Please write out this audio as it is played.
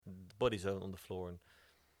bodies on the floor, and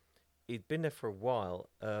he'd been there for a while,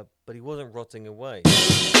 but he wasn't rotting away.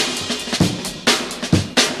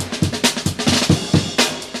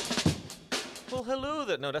 Well, hello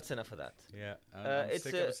there. No, that's enough of that. Yeah, I'm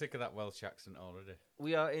it's sick of that Welsh accent already.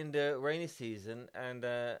 We are in the rainy season, and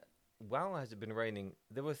wow, has it been raining?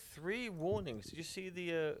 There were 3 warnings. Did you see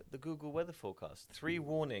the Google weather forecast? 3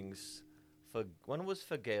 warnings. One was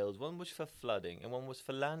for gales, one was for flooding, and one was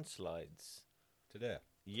for landslides. Today?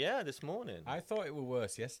 Yeah, this morning. I thought it were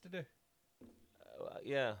worse yesterday.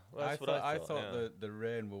 Yeah, well, that's what I thought. I thought the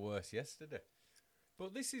rain were worse yesterday.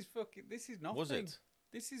 But this is nothing. Was it?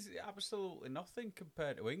 This is absolutely nothing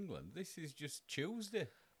compared to England. This is just Tuesday.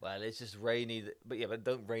 Well, it's just rainy, but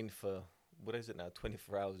don't rain for, what is it now,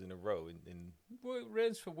 24 hours in a row in... Well, it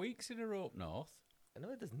rains for weeks in a row up north. No,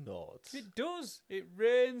 it does not. It does. It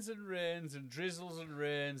rains and rains and drizzles and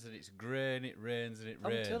rains, and it's grey and it rains and it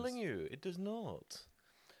rains. I'm telling you, it does not.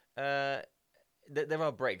 There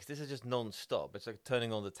are breaks. This is just non-stop. It's like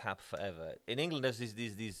turning on the tap forever. In England, there's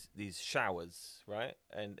these showers, right?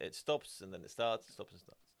 And it stops, and then it starts, it stops and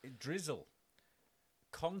starts. Drizzle.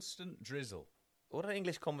 Constant drizzle. What an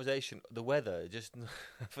English conversation. The weather, just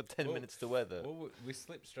for 10 minutes, the weather. Well, we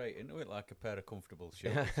slip straight into it like a pair of comfortable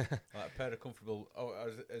shoes. Like a pair of comfortable,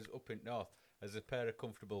 as up in north, as a pair of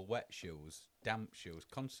comfortable wet shoes, damp shoes,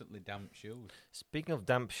 constantly damp shoes. Speaking of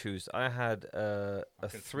damp shoes, I had a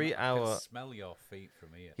 3-hour... I can smell your feet from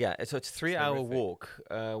here. Yeah, so it's a 3-hour walk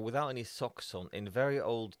without any socks on in very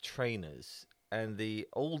old trainers. And the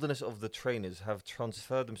oldness of the trainers have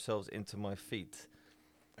transferred themselves into my feet.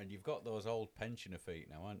 And you've got those old pensioner feet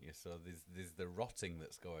now, aren't you? So there's the rotting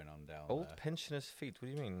that's going on down Old there. pensioners' feet? What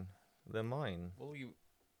do you mean? They're mine.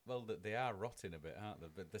 Well, they are rotting a bit, aren't they?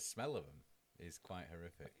 But the smell of them is quite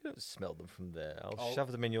horrific. You don't smell them from there. I'll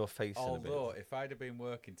shove them in your face in a bit. Although, if I'd have been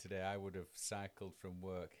working today, I would have cycled from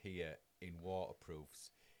work here in waterproofs.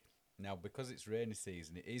 Now, because it's rainy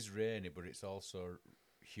season, it is rainy, but it's also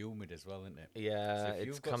humid as well, isn't it? Yeah, so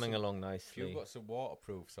it's coming along nicely. If you've got some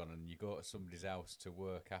waterproofs on and you go to somebody's house to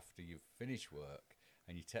work after you've finished work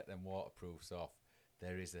and you take them waterproofs off,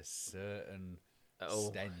 there is a certain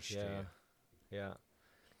stench to you.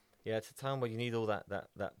 Yeah, it's a time where you need all that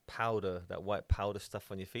powder, that white powder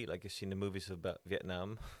stuff on your feet, like you see in the movies about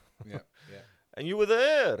Vietnam. Yeah. And you were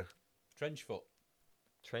there. Trench foot,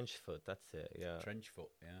 that's it, yeah. Trench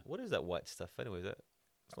foot, yeah. What is that white stuff anyway? It's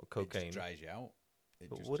not cocaine. It just dries you out.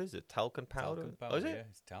 What is it? Talcum powder? Talcum powder, Oh, is it? Yeah,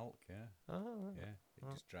 it's talc, yeah. Oh, right. Yeah,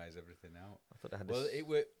 it just dries everything out. I thought it had Well,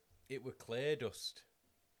 it were clay dust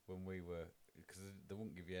when we were, because they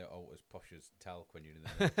won't give you out as posh as talc when you're in the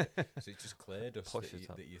winter. So it's just clay dust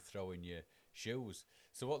that you throw in your shoes.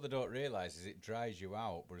 So what they don't realise is it dries you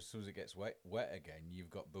out, but as soon as it gets wet again, you've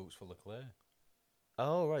got boots full of clay.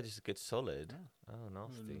 Oh, right, just get solid. Yeah. Oh,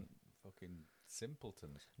 nasty. Fucking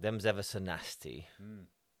simpletons. Them's ever so nasty. Mm.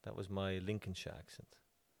 That was my Lincolnshire accent.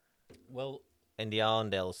 Well, in the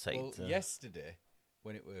Arndale site. Well, yesterday,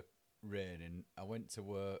 when it were raining, I went to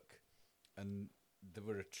work and there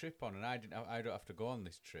were a trip on, and I don't have to go on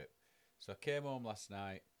this trip. So I came home last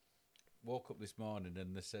night, woke up this morning,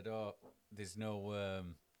 and they said, "Oh, there's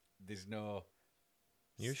no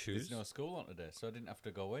new shoes. There's no school on today," so I didn't have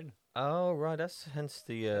to go in. Oh, right. That's hence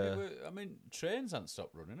the. Trains haven't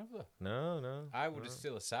stopped running, have they? No. I would have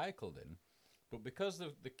still cycled in, but because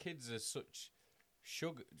the kids are such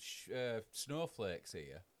snowflakes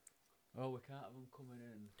here, we can't have them coming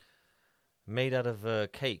in. Made out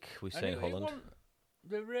of cake, we say in Holland.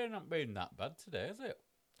 The rain hasn't been that bad today, is it?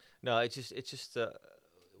 No, it's just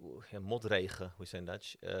motregen, we say in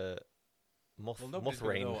Dutch. Moth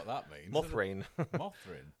rain. Know what that means. Moth rain. Moth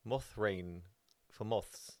rain. Moth rain for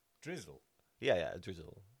moths. Drizzle. Yeah,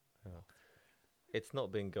 drizzle. Yeah. It's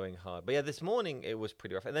not been going hard, but yeah, this morning it was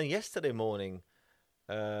pretty rough, and then yesterday morning,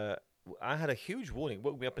 I had a huge warning. It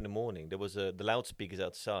woke me up in the morning. There was the loudspeakers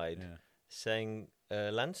outside saying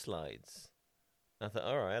landslides. And I thought,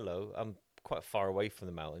 all right, hello. I'm quite far away from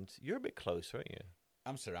the mountains. You're a bit closer, aren't you?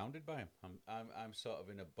 I'm surrounded by them. I'm sort of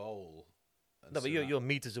in a bowl. No, but you're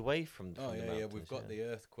meters away from the mountains. Yeah. We've got the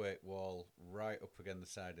earthquake wall right up against the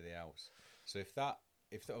side of the house. So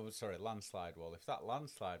landslide wall. If that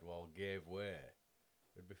landslide wall gave way,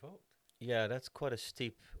 we'd be fucked. Yeah, that's quite a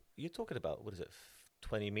steep. You're talking about, what is it,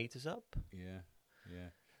 20 meters up? Yeah.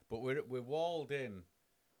 But we're walled in.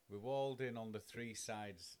 We're walled in on the 3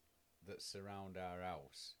 sides that surround our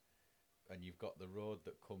house, and you've got the road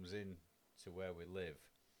that comes in to where we live,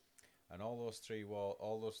 and all those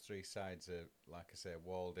three sides are, like I say,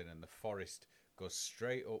 walled in, and the forest goes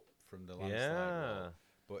straight up from the landslide wall.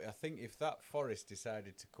 But I think if that forest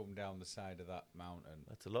decided to come down the side of that mountain,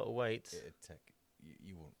 that's a lot of weight. It'd take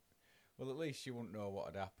you won't. Well, at least you wouldn't know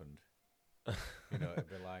what had happened. You know, it'd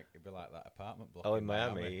be like that apartment block. Oh, in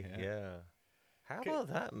Miami, yeah. How Okay. about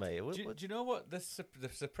that, mate? Do you know what the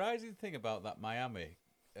surprising thing about that Miami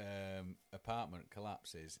apartment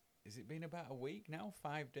collapse is? Is it been about a week now?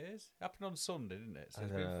 5 days? Happened on Sunday, didn't it? So I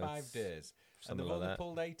it's don't been know, 5 days, and something they've like only that.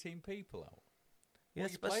 pulled 18 people out. Yes, What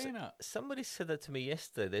are you but playing at? somebody said that to me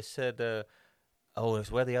yesterday. They said, "Oh,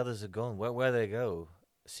 it's where the others are gone. Where they go?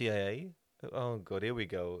 CIA? Oh God, here we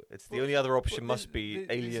go. It's the only other option must be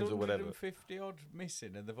aliens or whatever." 150 odd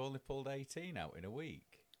missing, and they've only pulled 18 out in a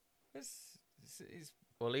week. It's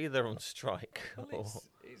Well, either on strike well, or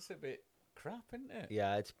it's a bit crap, isn't it?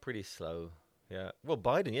 yeah, it's pretty slow. Yeah. Well,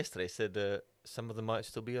 Biden yesterday said some of them might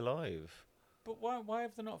still be alive. But why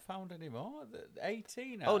have they not found any more?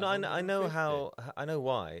 18 out Oh of no, I know 150. I know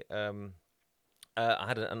why. I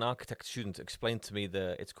had an architect student explain to me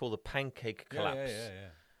it's called a pancake collapse. Yeah.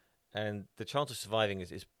 And the chance of surviving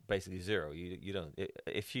is basically zero. You don't.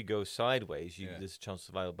 If you go sideways, there's a chance of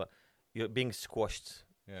survival. But you're being squashed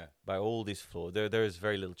Yeah. by all these floors. There is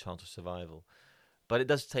very little chance of survival. But it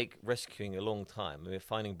does take rescuing a long time. I mean,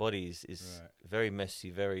 finding bodies is Right. very messy,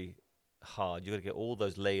 very hard. You got to get all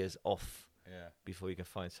those layers off Yeah. before you can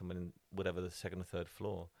find someone in whatever the second or third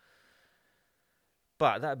floor.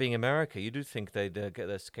 But that being America, you do think they'd get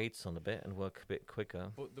their skates on a bit and work a bit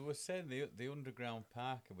quicker. But they were saying the underground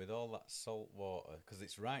parking with all that salt water, because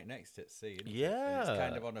it's right next to the sea, isn't it? And it's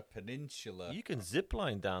kind of on a peninsula. You can zip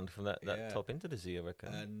line down from that Yeah. top into the sea, I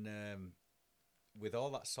reckon. And with all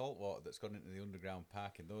that salt water that's gone into the underground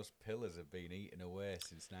parking, those pillars have been eaten away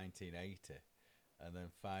since 1980. And then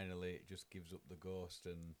finally it just gives up the ghost.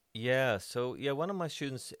 And Yeah, so one of my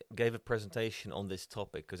students gave a presentation on this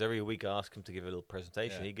topic because every week I ask him to give a little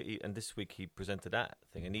presentation. Yeah. And this week he presented that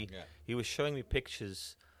thing, and Yeah. he was showing me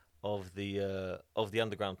pictures of the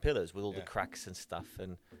underground pillars with all the Yeah. cracks and stuff,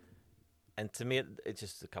 and to me it's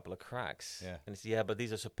just a couple of cracks. Yeah. And it's, but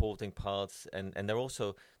these are supporting parts, and they're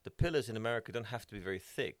also the pillars in America don't have to be very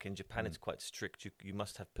thick. In Japan, it's quite strict. You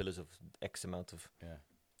must have pillars of X amount of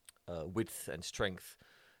width and strength.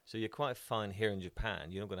 So you're quite fine here in Japan.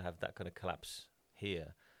 You're not going to have that kind of collapse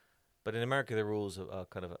here. But in America, the rules are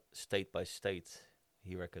kind of state by state,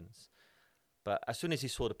 he reckons. But as soon as he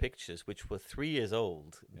saw the pictures, which were 3 years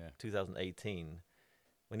old, 2018,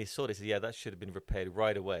 when he saw this, he said, that should have been repaired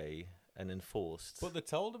right away and enforced. But they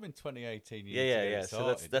told him in 2018. Yeah. So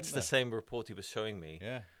Sorted, that's the didn't same report he was showing me. they?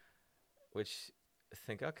 Yeah. Which I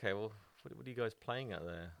think, okay, well, what are you guys playing at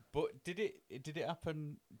there? But did it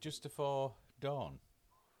happen just before dawn?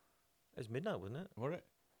 It was midnight, wasn't it? Were it?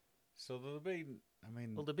 So there'll have been. I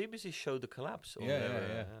mean, Well, the BBC showed the collapse. On Yeah, their,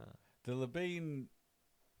 yeah. there'll have been.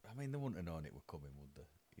 I mean, they wouldn't have known it would come in, would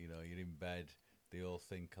they? You know, you're in bed, the whole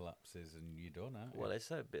thing collapses, and you're done, aren't you? Well,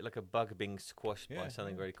 it's a bit like a bug being squashed by Yeah,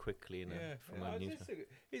 something yeah. very quickly from a news.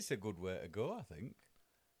 It's a good way to go, I think.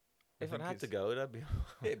 If I think had to it's- go, that'd be.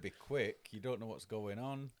 It'd be quick. You don't know what's going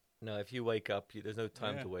on. No, if you wake up, there's no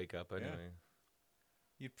time Yeah. to wake up anyway.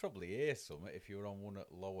 You'd probably hear something if you were on one of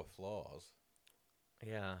the lower floors.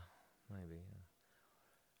 Yeah, maybe.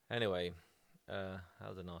 Yeah. Anyway, that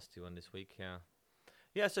was a nasty one this week.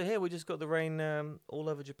 Yeah. So here we just got the rain all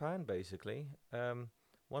over Japan, basically. One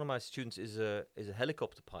of my students is a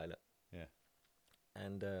helicopter pilot. Yeah.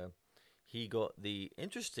 And he got the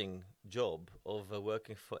interesting job of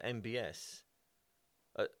working for MBS.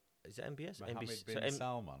 Is it MBS? Mohammed NBC. bin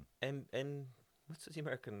Salman. What's the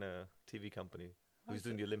American TV company who's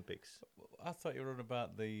doing the Olympics? I thought you were on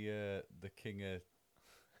about the king of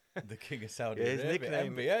the king of Saudi Yeah, his Arabia.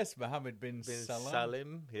 nickname- MBS, Mohammed bin Bin Salman.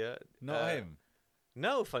 Salim, yeah. Not him.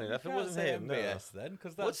 No, funny enough, it You can't wasn't say him. No. MBS then,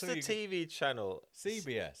 because that's What's who the you- TV channel?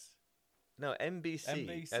 CBS. No, NBC.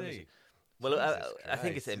 NBC. Well, Jesus I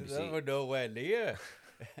think it's Christ, NBC. We're nowhere near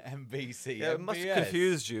NBC. Yeah, it must have MBS.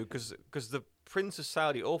 confused you because the Prince of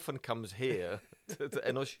Saudi often comes here to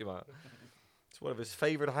Enoshima. It's one of his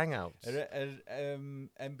favourite hangouts.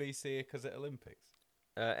 NBC because of Olympics.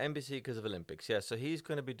 NBC because of Olympics, yeah. So he's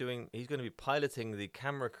going to be piloting the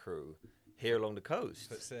camera crew here along the coast.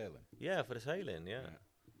 For sailing. Yeah, for the sailing, yeah.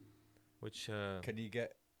 Which Can you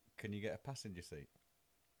get a passenger seat?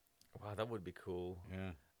 wow, that would be cool.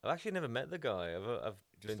 Yeah. I've actually never met the guy. I've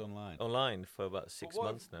Just been online. for about 6 But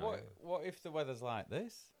months now. What if the weather's like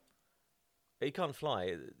this? He can't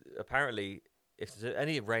fly. Apparently, if there's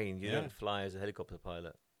any rain, you Yeah. don't fly as a helicopter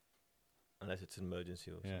pilot unless it's an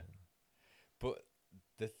emergency or something. Yeah. But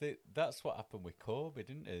that's what happened with Kobe,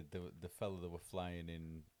 didn't it? The fella that were flying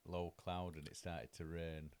in low cloud and it started to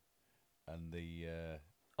rain, and the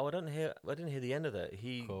Oh, I didn't hear the end of that.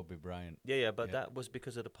 Kobe Bryant. Yeah, but Yeah. that was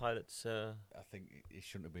because of the pilot's. I think he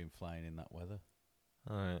shouldn't have been flying in that weather.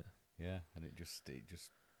 All right. Yeah, and it just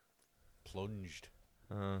plunged.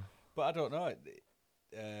 Uh, But I don't know.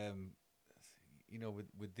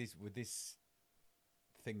 With this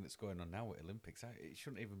thing that's going on now with Olympics, it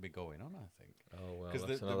shouldn't even be going on. I think. oh well, Because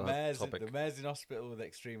that's the another mayor's topic. the mayor's in hospital with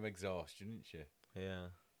extreme exhaustion, isn't she? Yeah,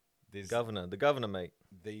 There's the governor, mate.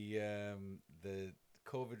 the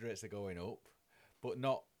COVID rates are going up, but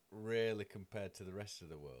not really compared to the rest of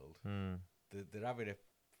the world. They're having a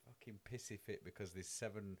fucking pissy fit because there's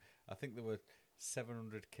I think there were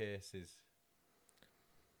 700 cases.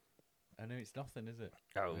 I know it's nothing, is it?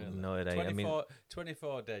 Oh Really? no, it ain't.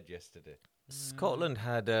 24 dead yesterday. Scotland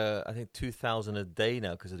had I think 2,000 a day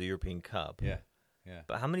now because of the European Cup. Yeah.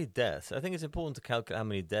 But how many deaths? I think it's important to calculate how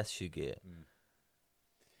many deaths you get.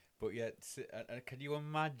 But yet, can you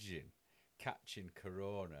imagine catching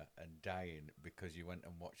corona and dying because you went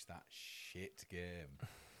and watched that shit game,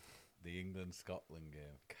 the England-Scotland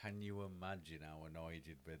game? Can you imagine how annoyed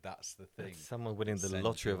you'd be? That's the thing. That's someone winning the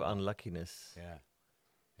lottery of unluckiness. Yeah.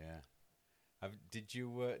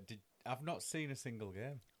 I've not seen a single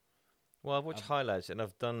game. Well, I've watched highlights and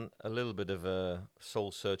I've done a little bit of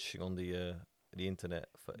soul searching on the internet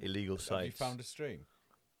for illegal sites. Have you found a stream?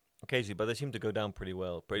 Occasionally, but they seem to go down pretty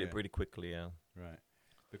well, pretty quickly. Yeah. Right.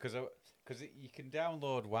 Because you can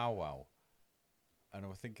download WoW, and I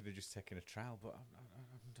was thinking of just taking a trial, but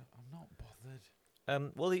I'm not bothered.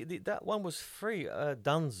 Well, that one was free.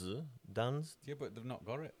 Duns. Yeah, but they've not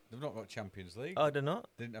got it. They've not got Champions League. Oh, they're not?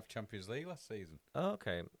 They didn't have Champions League last season. Oh,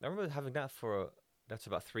 okay. I remember having that that's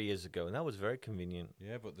about 3 years ago, and that was very convenient.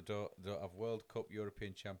 Yeah, but they don't have World Cup,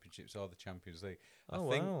 European Championships, or the Champions League. Oh,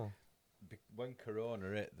 I think wow. When Corona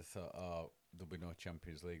hit, they thought, there'll be no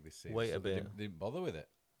Champions League this season. Wait a bit. They didn't bother with it.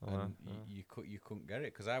 And Uh-huh. you couldn't get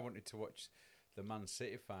it because I wanted to watch the Man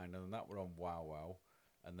City final, and that were on WoW,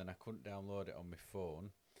 and then I couldn't download it on my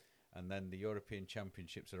phone. And then the European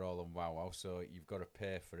Championships are all on WoW, so you've got to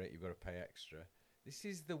pay for it. You've got to pay extra. This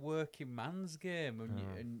is the working man's game,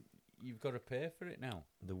 and you've got to pay for it now.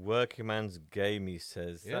 The working man's game, he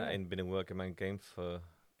says. Yeah. That ain't been a working man game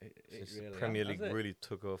since really the Premier League has it? really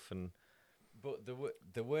took off. And But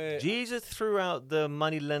the way Jesus threw out the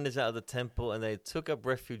money lenders out of the temple, and they took up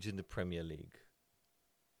refuge in the Premier League.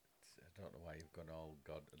 I don't know why you've gone all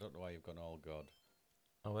God. I don't know why you've gone all God.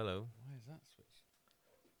 Oh, hello. Why is that switch?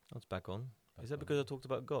 Oh, it's back on. Back Is that on. because I talked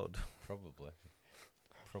about God? Probably.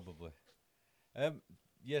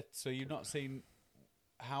 Yeah. So you've not seen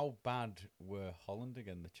how bad were Holland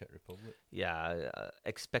again, the Czech Republic? Yeah,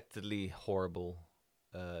 expectedly horrible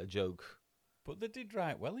joke. But they did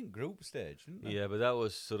right well in group stage, didn't they? Yeah, but that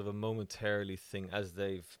was sort of a momentarily thing, as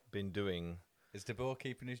they've been doing. Is De Boer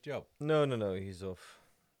keeping his job? No, he's off.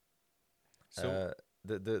 So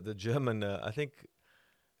The German, I think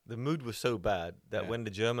the mood was so bad that when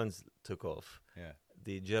the Germans took off,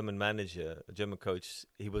 the German manager, a German coach,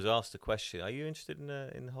 he was asked the question, "Are you interested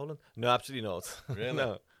in Holland?" No, absolutely not. Really?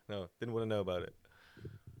 no, didn't want to know about it.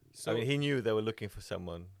 So I mean, he knew they were looking for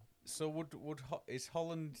someone. So is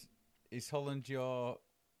Holland your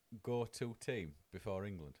go-to team before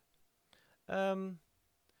England?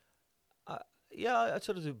 Yeah, I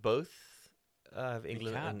sort of do both. I have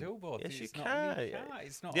England. You can't and, do both. Yes, you It's not- can. you can't.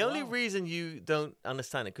 It's not The only allowed. reason you don't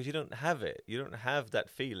understand it because you don't have it. You don't have that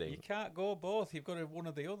feeling. You can't go both. You've got to have one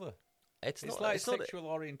or the other. It's It's not like it's not- sexual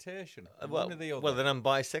orientation. well, One or the other. well, then I'm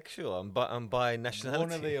bisexual. I'm bi nationality.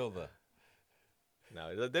 One or the other.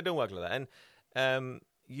 No, they don't work like that. And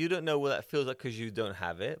you don't know what that feels like because you don't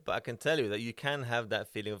have it. But I can tell you that you can have that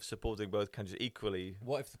feeling of supporting both countries equally.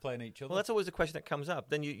 What if they're playing each other? Well, that's always a question that comes up.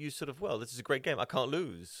 Then you sort of, well, this is a great game. I can't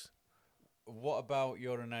lose. What about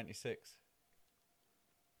Euro '96?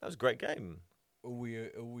 That was a great game. Who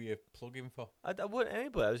were you plugging for? I wasn't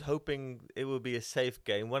anybody. I was hoping it would be a safe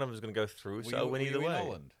game. One of them was going to go through, so I win were either you in way.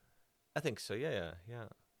 Holland? I think so. Yeah.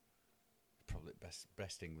 Probably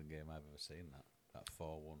best England game I've ever seen. That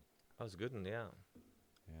 4-1. That was a good one. Yeah.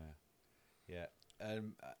 Yeah.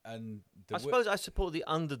 And I suppose I support the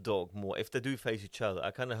underdog more if they do face each other. I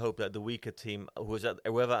kind of hope that the weaker team,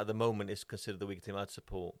 whoever at the moment is considered the weaker team, I'd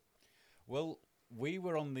support. Well, we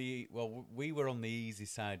were on the easy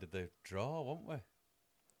side of the draw, weren't we?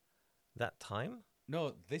 That time?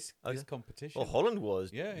 No, this competition. Oh, Holland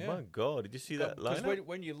was. Yeah. My God, did you see that Because lineup?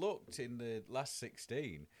 when you looked in the last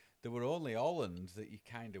 16, there were only Holland that you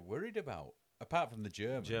kind of worried about, apart from the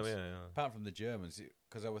Germans. Apart from the Germans,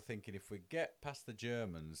 because I was thinking if we get past the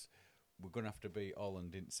Germans, we're going to have to beat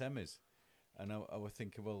Holland in semis. And I was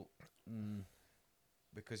thinking, well,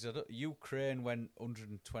 because Ukraine went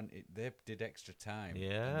 120, they did extra time. And they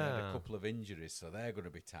had a couple of injuries, so they're going to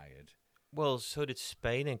be tired. Well, so did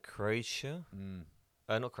Spain and Croatia.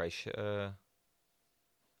 Not Croatia.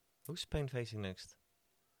 Who's Spain facing next?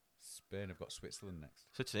 Spain have got Switzerland next.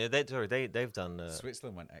 Switzerland. They've done.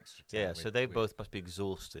 Switzerland went extra time. Yeah, so they both must be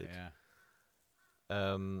exhausted. Yeah.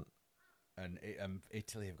 And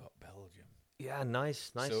Italy have got Belgium. Yeah,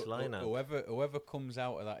 nice So lineup. whoever comes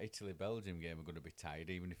out of that Italy-Belgium game are going to be tired,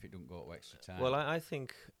 even if it don't go to extra time. Well, I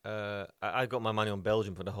think I got my money on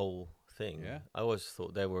Belgium for the whole thing. Yeah. I always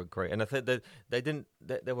thought they were great, and I think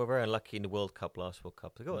they were very unlucky in the World Cup, last World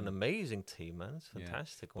Cup. They got an amazing team, man. It's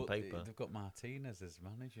fantastic on paper. They've got Martinez as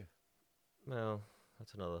manager. Well,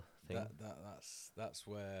 that's another thing. That's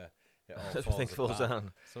where it all Everything falls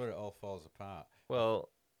down. That's where it all falls apart. Well,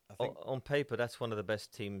 I think on paper, that's one of the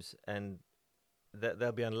best teams, and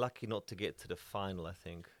they'll be unlucky not to get to the final, I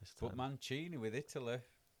think. But Mancini with Italy.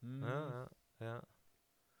 Yeah.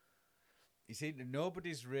 You see,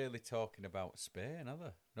 nobody's really talking about Spain, are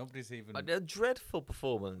they? Nobody's even... A dreadful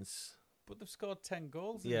performance. But they've scored 10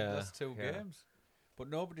 goals in the last two games. But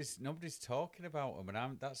nobody's talking about them,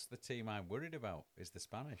 and that's the team I'm worried about, is the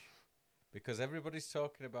Spanish. Because everybody's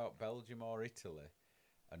talking about Belgium or Italy,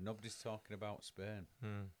 and nobody's talking about Spain.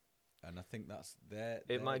 And I think that's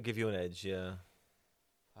It might give you an edge, yeah.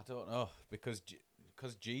 I don't know, because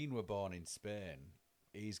Gene were born in Spain,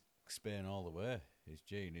 he's Spain all the way. He's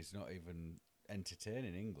Gene. He's not even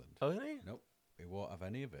entertaining England. Oh, isn't he? Nope. He won't have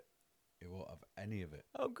any of it.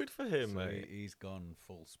 Oh, good for him, so mate. He's gone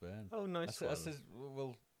full Spain. Oh, nice I says,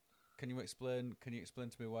 well, can you explain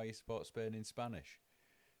to me why you support Spain in Spanish?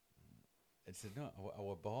 He said, no, I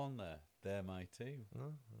were born there. They're my team.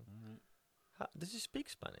 No. Right. Does he speak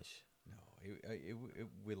Spanish? No,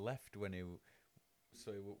 we left when he...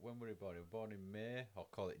 So when were he born? He was born in May, or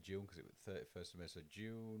call it June, because it was 31st of May. So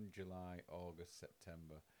June, July, August,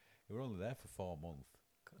 September. He were only there for 4 months.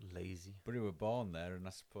 Lazy. But he were born there, and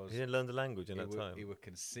I suppose... He didn't learn the language in that time. He were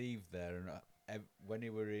conceived there, and when he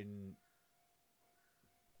were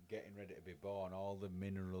getting ready to be born, all the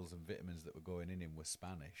minerals and vitamins that were going in him were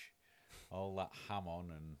Spanish. All that ham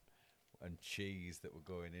on and cheese that were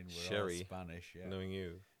going in were all Spanish. Yeah. Knowing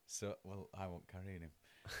you. So, well, I won't carry him.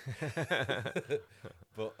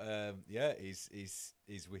 But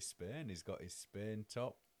he's with Spain. He's got his Spain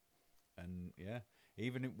top, and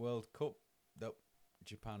even in World Cup,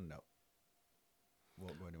 Japan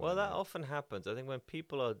won't go anywhere. Well, that often happens. I think when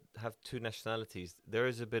people have two nationalities, there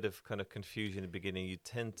is a bit of kind of confusion in the beginning. You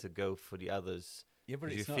tend to go for the others. Yeah,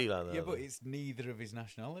 but it's but it's neither of his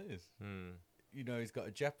nationalities. You know, he's got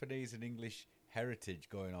a Japanese and English heritage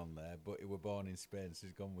going on there, but he were born in Spain, so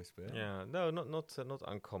he's gone with Spain. Yeah, no, not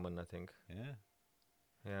uncommon, I think.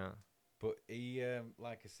 Yeah. But he,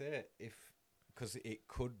 like I say, because it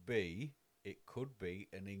could be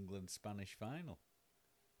an England-Spanish final.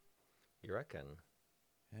 You reckon?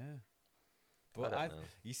 Yeah. But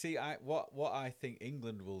you see, what I think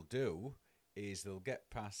England will do is they'll get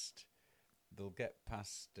past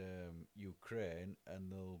Ukraine and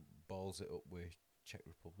they'll balls it up with Czech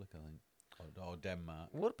Republic, I think. Or Denmark.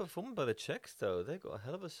 What a performance by the Czechs, though. They've got a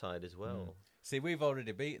hell of a side as well. See, we've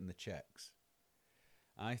already beaten the Czechs.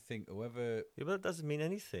 I think whoever... Yeah, but that doesn't mean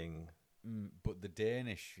anything. But the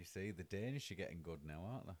Danish, you see, the Danish are getting good now,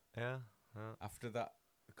 aren't they? Yeah. After that,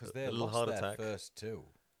 because they lost their first two.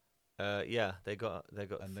 Yeah, they got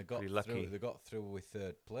pretty lucky. They got through with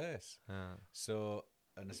third place. So,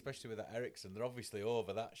 and especially with that Ericsson, they're obviously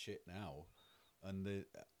over that shit now. And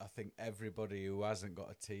I think everybody who hasn't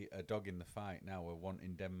got a dog in the fight now are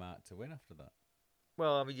wanting Denmark to win after that.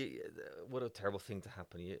 Well, I mean, what a terrible thing to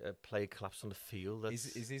happen. A player collapsed on the field.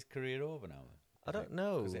 Is his career over now? Then? I don't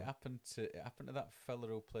know. Because it happened to that fella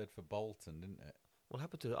who played for Bolton, didn't it? What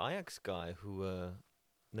happened to the Ajax guy who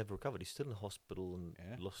never recovered? He's still in the hospital and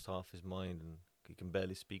lost half his mind, and he can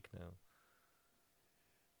barely speak now.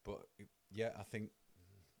 But I think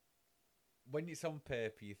when it's on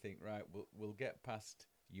paper, you think, right, we'll get past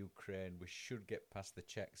Ukraine. We should get past the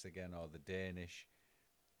Czechs again or the Danish.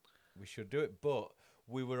 We should do it. But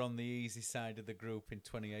we were on the easy side of the group in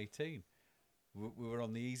 2018. We were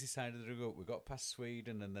on the easy side of the group. We got past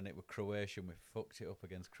Sweden, and then it was Croatia, and we fucked it up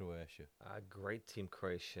against Croatia. Great team,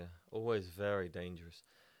 Croatia. Always very dangerous.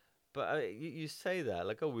 But you say that,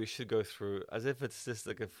 like, we should go through, as if it's just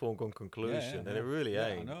like a foregone conclusion, and it really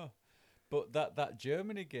ain't. I know. But that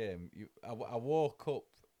Germany game, I woke up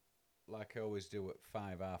like I always do at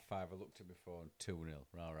 5:30. I looked at my phone, 2-0.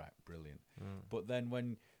 All right, brilliant. But then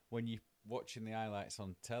when you're watching the highlights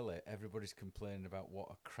on telly, everybody's complaining about what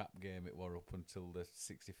a crap game it was up until the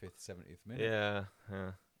 65th, 70th minute.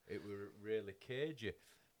 Yeah. It was really cagey.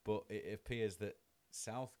 But it appears that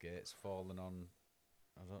Southgate's fallen on...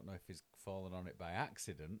 I don't know if he's fallen on it by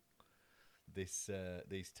accident, these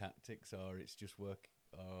tactics, or it's just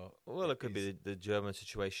Well, it could be the German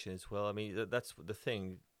situation as well. I mean, that's the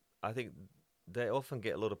thing. I think they often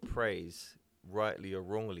get a lot of praise, rightly or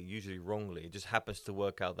wrongly. Usually wrongly. It just happens to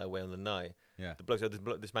work out that way on the night. Yeah. The bloke said,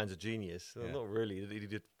 "This man's a genius." Well, Yeah. not really.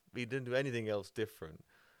 He didn't do anything else different.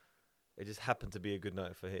 It just happened to be a good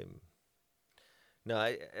night for him.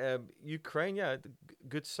 No, Ukraine, yeah,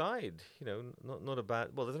 good side. You know, not a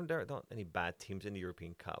bad. Well, there aren't any bad teams in the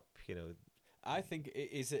European Cup. You know. I think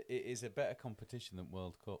it is a better competition than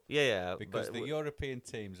World Cup. Yeah, because the European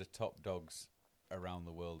teams are top dogs around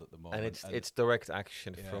the world at the moment, and it's direct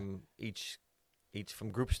action from each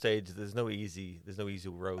from group stage. There's no easy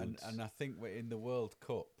roads. And I think in the World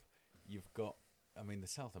Cup, you've got. I mean, the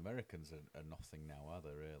South Americans are nothing now, are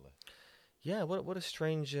they? Really? Yeah. What a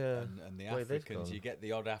strange. And the way Africans, you get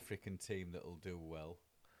the odd African team that'll do well.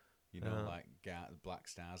 You know, like Black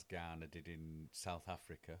Stars, Ghana did in South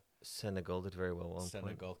Africa. Senegal did very well at one point.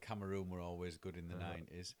 Senegal, Cameroon were always good in the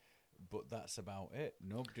 90s. But that's about it.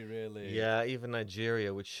 Nobody really... Yeah, even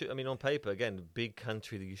Nigeria, which, I mean, on paper, again, big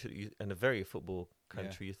country, that and a very football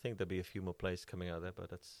country, you think there'd be a few more players coming out there, but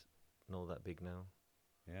that's not that big now.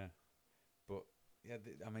 Yeah. But, yeah,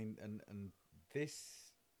 I mean, and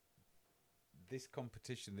this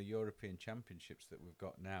competition, the European Championships that we've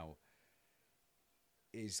got now,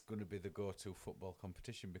 is going to be the go-to football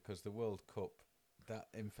competition because the World Cup,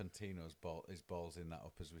 that Infantino's balls in that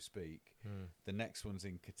up as we speak. The next one's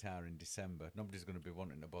in Qatar in December. Nobody's going to be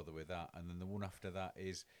wanting to bother with that. And then the one after that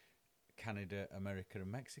is Canada, America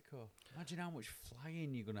and Mexico. Imagine how much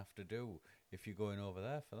flying you're going to have to do if you're going over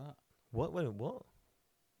there for that. What?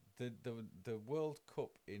 The World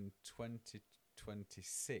Cup in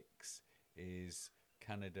 2026 is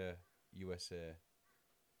Canada, USA,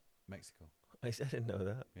 Mexico. I didn't know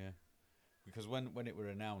that. Yeah. Because when it were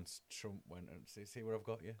announced, Trump went and see where I've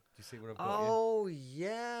got you. Do you see where I've got you? Oh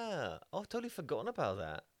yeah. Oh, I've totally forgotten about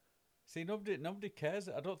that. See, nobody cares.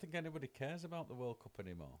 I don't think anybody cares about the World Cup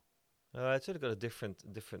anymore. It's sort of got a different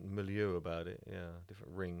milieu about it. Yeah,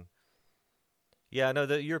 different ring. Yeah, no,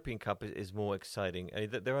 the European Cup is more exciting. I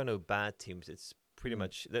mean, there are no bad teams. It's pretty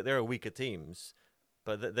much there are weaker teams,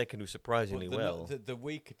 but they can do surprisingly well. The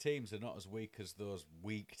weaker teams are not as weak as those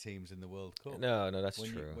weak teams in the World Cup. No, that's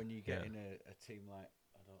true. When you get in a team like,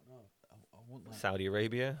 I don't know, I wouldn't like Saudi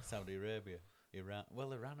Arabia, Iran.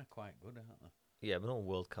 Well, Iran are quite good, aren't they? Yeah, but not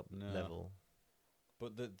World Cup level.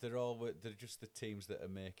 But they're just the teams that are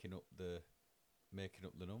making up the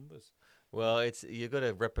numbers. Well, you got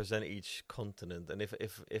to represent each continent, and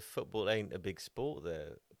if football ain't a big sport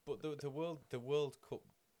there, but the World Cup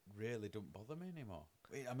really don't bother me anymore.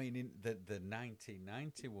 I mean, in the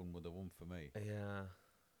 1990 one was the one for me. Yeah.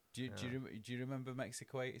 Do you remember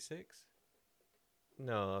Mexico '86?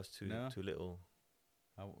 No, I was too little.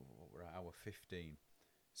 I was 15.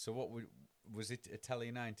 So was it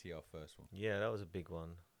Italy 90 your first one? Yeah, that was a big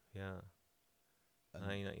one. Yeah.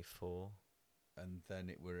 1994. And then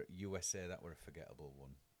it were USA. That were a forgettable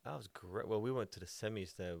one. That was great. Well, we went to the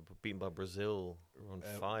semis there, beaten by Brazil. On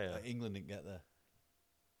fire. England didn't get there.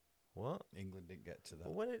 What? England didn't get to that.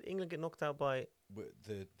 Well, when did England get knocked out by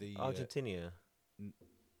the Argentina?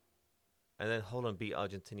 And then Holland beat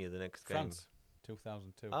Argentina the next France,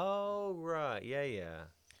 2002. Oh, right. Yeah.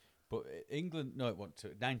 But England, no, it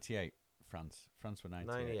wasn't 98. France were 98.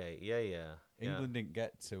 98, yeah. England didn't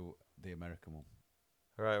get to the American one.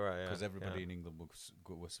 Right, yeah. Because everybody in England was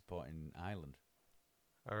supporting Ireland.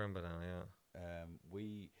 I remember now, yeah.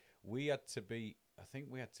 We had to beat, I think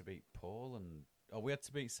we had to beat Poland. Oh, we had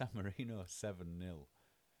to beat San Marino 7-0.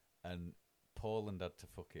 And Poland had to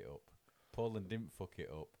fuck it up. Poland didn't fuck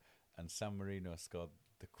it up. And San Marino scored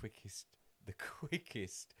the quickest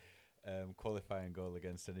qualifying goal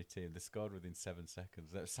against any team. They scored within 7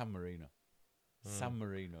 seconds. That was San Marino. San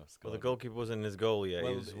Marino scored. Well, the goalkeeper wasn't in his goal yet.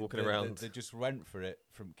 He was walking around. They just went for it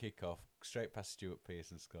from kick-off, straight past Stuart Pearce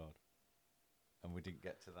and scored. And we didn't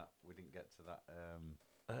get to that.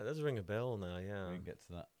 That does ring a bell now, yeah. We didn't get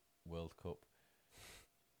to that World Cup.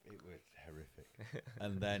 It was horrific.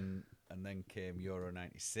 and then came Euro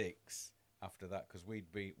 '96 after that, because we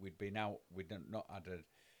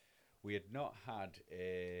had not had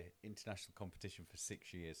a international competition for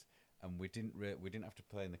 6 years, and we didn't have to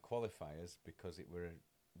play in the qualifiers because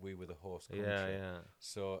we were the host country. Yeah.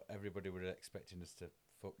 So everybody were expecting us to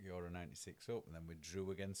fuck Euro '96 up, and then we drew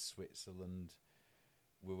against Switzerland.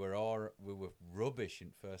 We were rubbish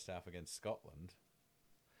in first half against Scotland.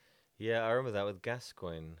 Yeah, I remember that with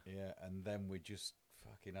Gascoigne. Yeah, and then we just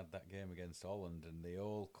fucking had that game against Holland, and the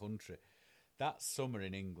whole country. That summer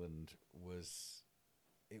in England was,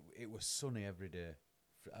 it was sunny every day.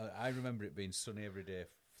 I remember it being sunny every day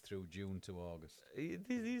through June to August.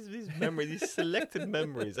 These memories, these selected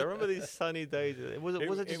memories. I remember these sunny days. Was it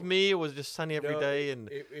just it- me, or was it just sunny every day, and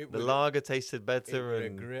it the was lager tasted it better, was a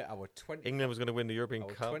and great. I was 20. England was going to win the European I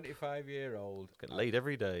was Cup? 25-year-old. Get laid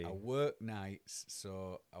every day. I work nights,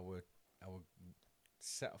 so I would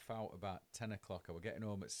set off out about 10 o'clock. I was getting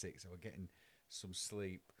home at 6. I was getting some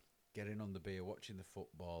sleep, getting on the beer, watching the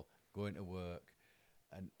football, going to work,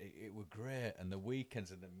 and it were great. And the weekends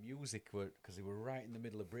and the music were, because they were right in the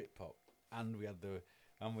middle of Britpop, and we had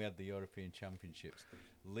the European Championships.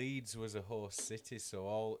 Leeds was a host city, so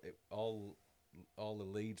all the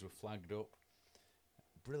leads were flagged up.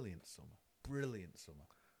 Brilliant summer.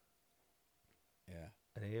 Yeah.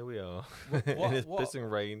 And here we are What- in this what- pissing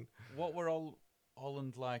rain. What were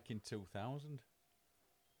Holland like in 2000?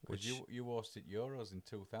 Because Which you hosted Euros in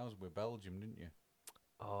 2000 with Belgium, didn't you?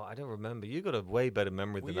 I don't remember. You got a way better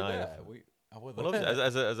memory Were than you I there? have. I was Well, there.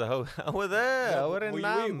 obviously, as a whole, I was there. Yeah, I was but in were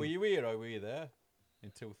Nam. you here or were you there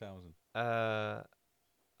in 2000?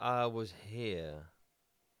 I was here.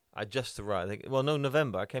 I just arrived. I think, well, no,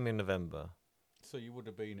 November. I came in November. So you would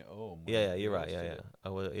have been at home. when Yeah, they you're right. Yeah, hosted yeah. it. I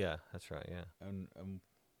was. Yeah, that's right. Yeah. And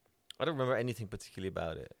I don't remember anything particularly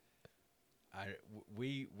about it.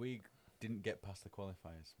 we didn't get past the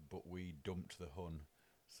qualifiers, but we dumped the Hun.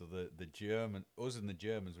 So the German, us and the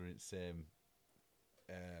Germans were in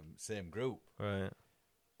the same group. Right.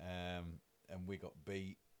 And we got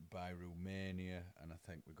beat by Romania, and I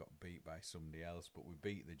think we got beat by somebody else, but we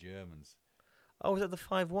beat the Germans. Oh, was that the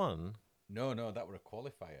 5-1? No, that were a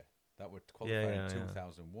qualifier. That were qualifier Yeah, in yeah.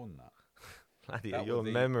 2001. Bloody, That your were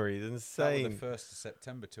the- memory is That insane. was the 1st of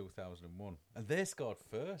September 2001. And they scored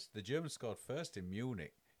first. The Germans scored first in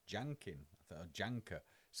Munich. Janker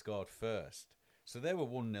scored first. So they were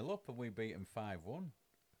 1-0 up, and we beat them 5-1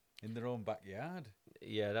 in their own backyard.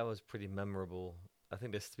 Yeah, that was pretty memorable. I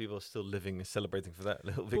think there's people still living and celebrating for that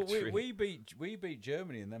little But victory. we beat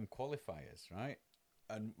Germany in them qualifiers, right?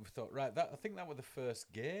 And we thought, right, I think that was the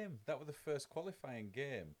first game. That was the first qualifying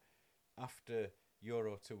game after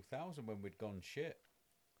Euro 2000 when we'd gone shit.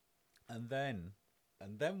 And then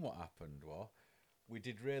what happened was we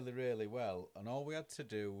did really, really well, and all we had to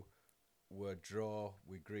do were draw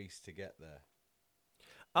with Greece to get there.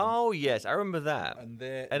 Oh yes, I remember that. And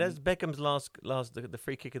they And that's Beckham's last the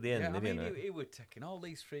free kick at the end. yeah, I didn't mean, it? he were taking all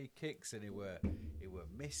these free kicks, and he were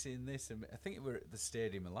missing this, and I think it were at the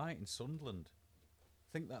Stadium of Light in Sunderland. I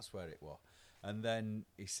think that's where it was. And then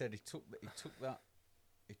he said he took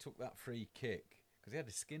that free kick because he had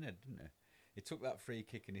a skinhead, didn't he? He took that free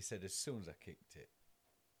kick, and he said as soon as I kicked it,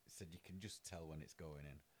 he said you can just tell when it's going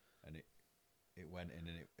in, and it went in,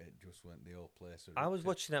 and it just went the whole place. I was erupted.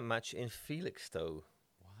 watching that match in Felixstowe.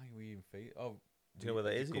 Why were you in feet? Oh, Do you know where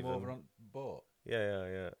that did is you come even? over on boat?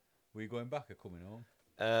 Yeah. Were you going back or coming home?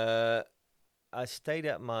 I stayed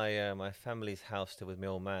at my family's house there with my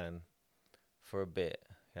old man for a bit.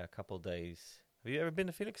 Yeah, a couple of days. Have you ever been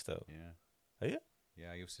to Felixstowe? Yeah. Are you?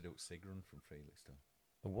 Yeah, I used to do Sigrun from Felixstowe.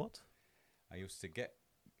 What? I used to get.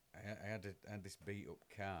 I had this beat up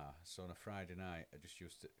car, so on a Friday night I just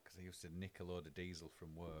used to, because I used to nick a load of diesel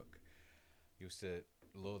from work. Used to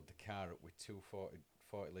load the car up with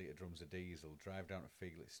 40 litre drums of diesel, drive down to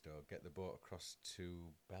Felixstowe, get the boat across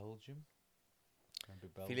to Belgium.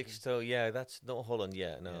 Felixstowe, yeah, that's not Holland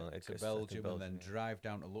yet. No, Yeah, it's to I think Belgium, and then yeah. drive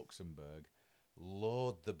down to Luxembourg,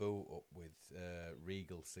 load the boot up with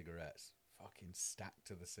Regal cigarettes, fucking stacked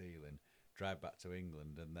to the ceiling, drive back to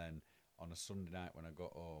England, and then on a Sunday night when I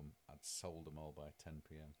got home, I'd sold them all by 10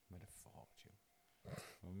 p.m. Made a fortune.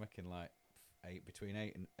 We're making like between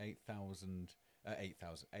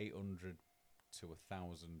 800 to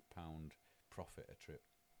 £1,000 profit a trip.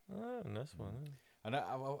 Oh, nice one. And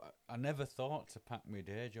I never thought to pack my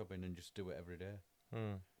day job in and just do it every day.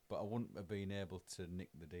 Hmm. But I wouldn't have been able to nick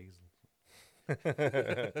the diesel.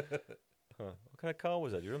 Huh. What kind of car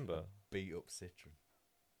was that? Do you remember? Beat up Citroen.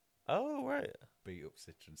 Oh, right. Beat up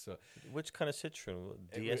Citroen. So Which kind of Citroen?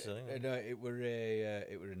 What, DS, I think. no, it were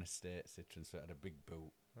an estate Citroen, so it had a big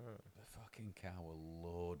boot. Oh. The fucking car were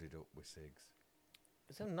loaded up with cigs.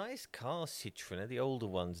 It's a nice car, Citroen. The older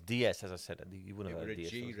ones, DS, as I said. You It wouldn't have were a had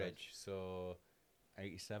DS. ones, G-Reg, so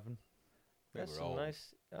 87. They That's were some old.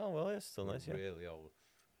 nice. Oh well, that's still They were nice. Yeah. really old.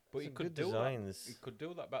 But Some you could good do designs. that. You could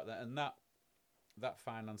do that back then, and that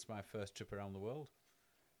financed my first trip around the world,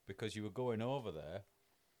 because you were going over there.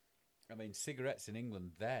 I mean, cigarettes in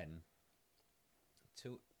England then,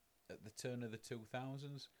 at the turn of the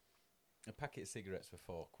 2000s, a packet of cigarettes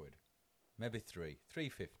for £4, maybe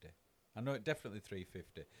 £3.50. I know it definitely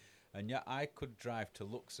 £3.50, and yet I could drive to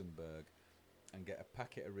Luxembourg and get a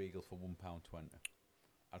packet of Regal for £1.20.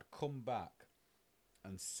 I'd come back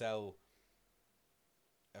and sell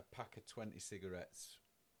a pack of 20 cigarettes.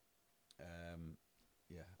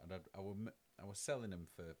 Yeah, and I was selling them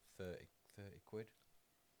for 30 quid.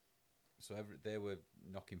 So they were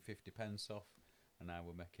knocking 50 pence off, and I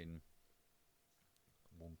were making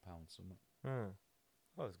 £1 something.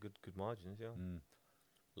 Oh, it's good margins, yeah.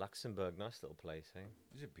 Luxembourg, nice little place, eh?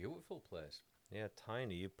 It's a beautiful place. Yeah,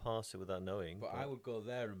 tiny. You pass it without knowing. But I would go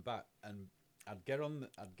there and back, and I'd get on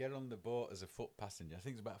the boat as a foot passenger. I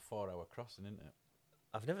think it's about a 4-hour crossing, isn't it?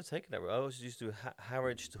 I've never taken that route. I always used to do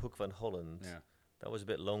Harwich to Hook van Holland. Yeah. That was a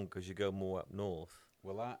bit long because you go more up north.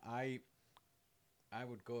 Well, I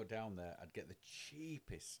would go down there. I'd get the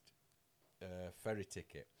cheapest ferry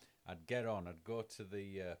ticket. I'd get on. I'd go to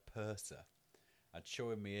the purser. I'd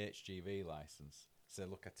show him my HGV license. Say,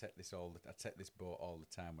 look, I take this boat all the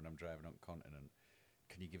time when I'm driving on continent.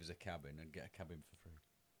 Can you give us a cabin? And get a cabin for free.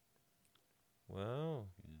 Wow.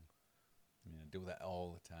 Yeah, do that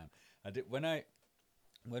all the time. I did when I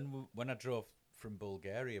drove from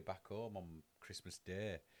Bulgaria back home on Christmas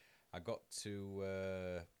Day. I got to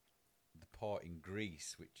the port in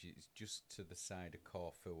Greece, which is just to the side of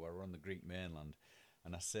Corfu. We're on the Greek mainland,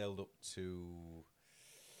 and I sailed up to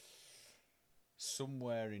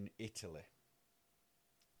somewhere in Italy.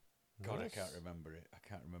 God, Nice. I can't remember it.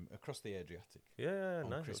 Across the Adriatic. Yeah, on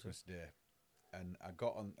nice. Christmas Day. And I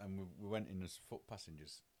got on, and we went in as foot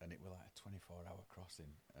passengers, and it was like a 24-hour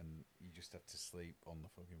crossing, and you just had to sleep on the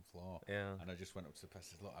fucking floor. Yeah. And I just went up to the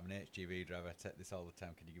passenger, look, I'm an HGV driver, I take this all the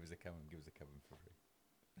time, can you give us a cabin? Give us a cabin for free.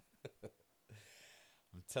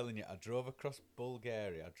 I'm telling you, I drove across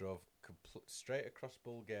Bulgaria. I drove straight across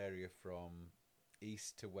Bulgaria from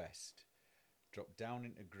east to west, dropped down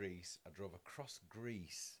into Greece. I drove across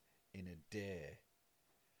Greece in a day,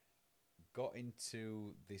 got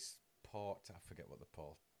into this port, I forget what the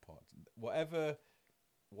port whatever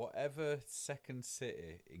second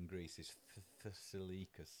city in Greece is,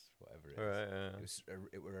 Thessaloniki, whatever it is. Right, yeah.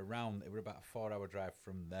 It were about a 4-hour drive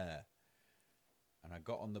from there, and I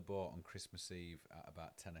got on the boat on Christmas Eve at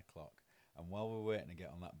about 10 o'clock, and while we were waiting to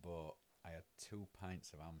get on that boat, I had 2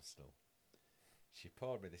 pints of Amstel. She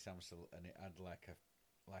poured me this Amstel, and it had like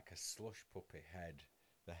a slush puppy head.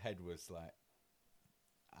 The head was like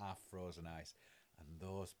half frozen ice. And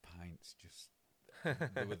those pints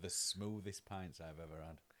they were the smoothest pints I've ever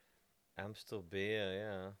had. Amstel beer,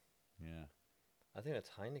 yeah. Yeah. I think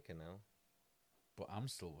that's Heineken now. But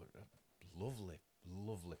Amstel were a lovely,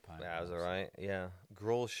 lovely pint. Yeah, it was alright. Yeah,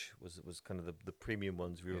 Grolsch was kind of the premium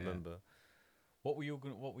ones we remember. What were you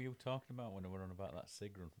talking about when we were on about that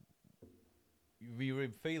Sigrun? You were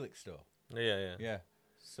in Felixstowe. Yeah. Yeah.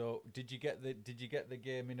 So did you get the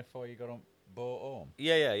game in before you got on boat home?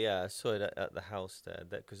 Yeah. I saw it at the house there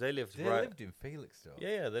because they lived lived in Felixstowe.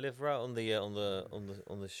 Yeah, they live right on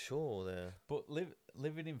the shore there. But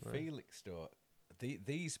living in Felixstowe,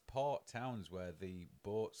 these port towns where the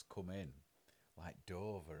boats come in, like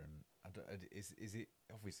Dover, and is it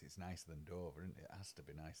obviously it's nicer than Dover, isn't it? It has to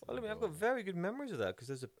be nicer. Well, than I've Dover. got very good memories of that because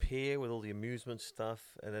there's a pier with all the amusement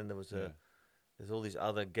stuff, and then there was there's all these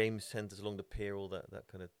other game centres along the pier, all that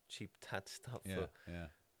kind of cheap tat stuff. Yeah.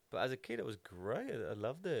 But as a kid, it was great. I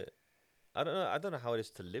loved it. I don't know how it is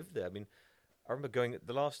to live there. I mean, I remember going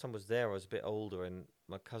the last time I was there. I was a bit older, and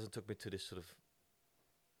my cousin took me to this sort of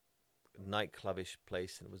nightclubish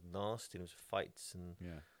place, and it was nasty. And it was fights and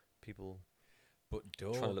people But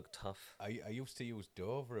Dover, trying to look tough. I used to use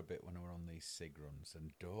Dover a bit when I were on these sig runs,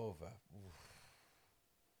 and Dover,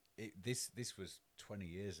 this was 20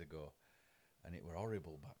 years ago, and it were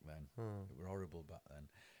horrible back then. It were horrible back then.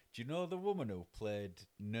 Do you know the woman who played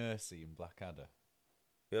Nursey in Blackadder?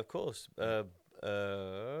 Yeah, of course. It's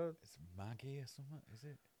Maggie or something, is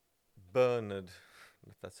it? Bernard,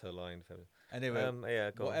 if that's her line.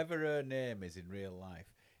 Anyway, go whatever her name is in real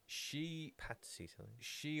life, Patsy something.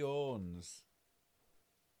 She owns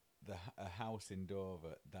a house in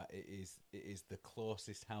Dover that it is the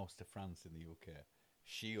closest house to France in the UK.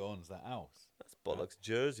 She owns that house. That's bollocks.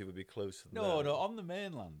 Jersey would be closer than No, that. no, on the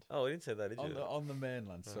mainland. Oh, I didn't say that, did you? On the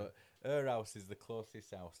mainland. So her house is the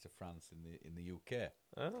closest house to France in the UK.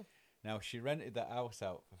 Oh. Now she rented that house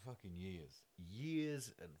out for fucking years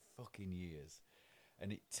and fucking years,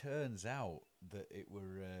 and it turns out that it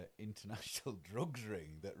were international drugs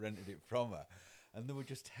ring that rented it from her, and they were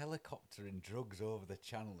just helicoptering drugs over the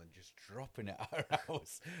channel and just dropping it at her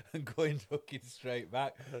house and going fucking straight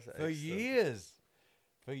back for years.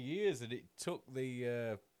 For years, and it took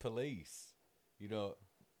the police, I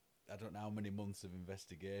don't know how many months of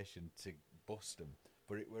investigation to bust them,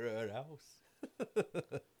 but it were her house.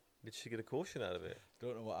 Did she get a caution out of it?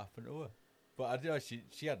 Don't know what happened to her, but I know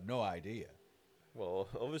she had no idea. Well,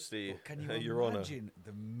 obviously, But can you Your Honour, imagine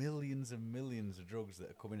the millions and millions of drugs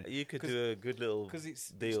that are coming in? you could do a good little Because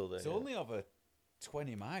deal there. it's only over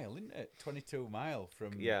 20 mile, isn't it? 22 mile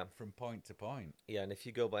from Yeah. from point to point. Yeah, and if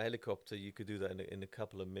you go by helicopter, you could do that in a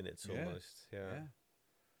couple of minutes Yeah. almost. Yeah. Yeah.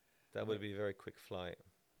 That would be a very quick flight.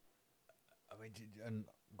 I mean, and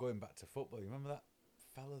going back to football, you remember that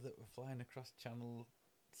fella that were flying across Channel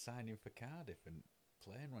signing for Cardiff and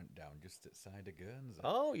plane went down just outside of Guernsey?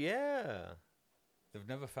 Oh, yeah. They've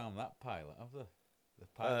never found that pilot, have they? The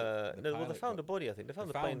No, well, they pilot found the got- body, I think. They found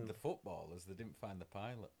they the plane. the footballers. They didn't find the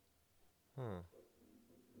pilot. Huh.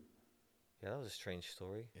 Yeah, that was a strange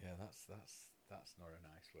story. Yeah, that's not a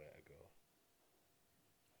nice way to go.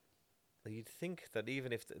 You'd think that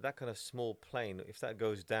even if that kind of small plane, if that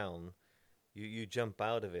goes down, you jump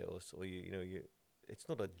out of it, or you it's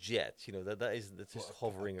not a jet, that is that's just But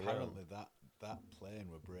hovering around. apparently that plane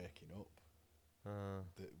were breaking up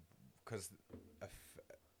because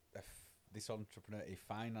this entrepreneur, he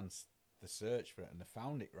financed the search for it, and they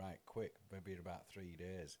found it right quick, maybe in about 3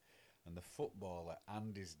 days. And the footballer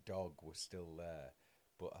and his dog were still there,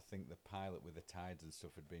 but I think the pilot with the tides and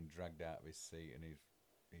stuff had been dragged out of his seat, and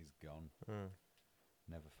he's gone.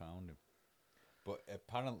 Never found him. But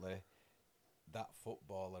apparently, that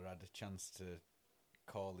footballer had a chance to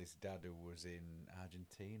call his dad, who was in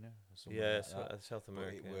Argentina or something Yes, like that. South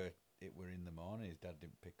America. But it were in the morning. His dad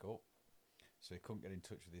didn't pick up, so he couldn't get in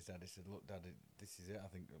touch with his dad. He said, "Look, Dad, this is it. I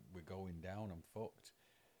think we're going down. I'm fucked."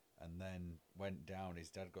 And then went down.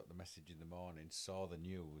 His dad got the message in the morning, saw the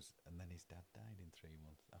news, and then his dad died in 3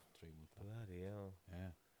 months. After 3 months. Bloody hell.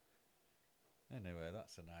 Yeah. Anyway,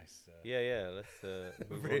 that's a nice. Yeah. Let's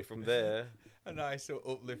move on from there. A nice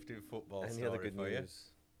uplifting football Any story other good for you.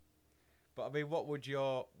 news? But I mean, what would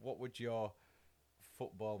your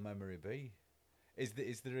football memory be? Is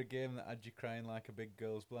there a game that had you crying like a big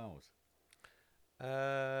girl's blouse?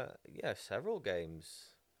 Yeah, several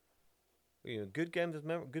games. Good games,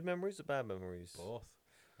 good memories or bad memories? Both.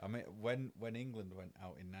 I mean, when England went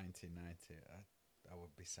out in 1990, I was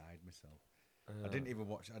beside myself. I didn't even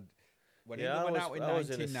watch. When England went out in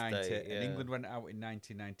 1990 and England went out in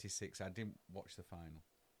 1996, I didn't watch the final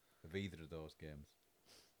of either of those games.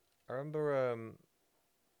 I remember,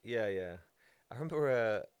 yeah. I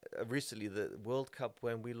remember recently the World Cup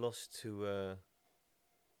when we lost to.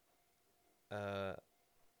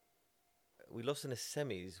 We lost in the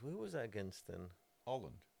semis. Who was that against then?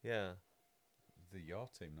 Holland. Yeah. Your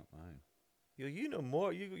team, not mine. You know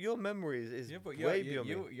more. Your memory is but way beyond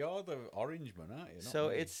me. You're the orange man, aren't you? Not So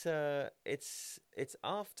me. it's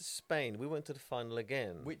after Spain. We went to the final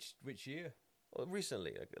again. Which year? Well,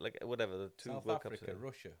 recently, like whatever the two South World Africa, Cups.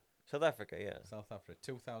 Russia. South Africa, yeah. South Africa,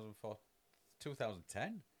 2004,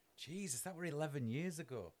 2010. Jesus, that were 11 years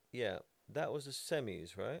ago. Yeah, that was the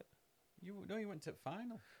semis, right? You went to the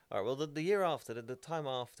final. All right. Well, the year after, the time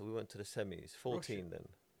after, we went to the semis. 14 Russia. then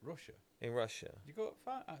Russia. in Russia. You got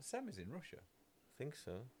semis in Russia? I think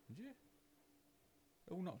so. Did you?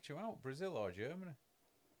 Who knocked you out? Brazil or Germany?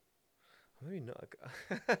 Maybe not.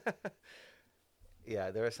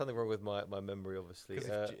 Yeah, there is something wrong with my memory, obviously.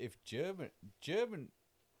 Because if German,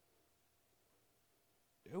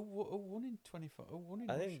 who won in 24? Who won in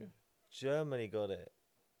I Russia? think Germany got it.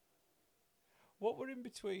 What were in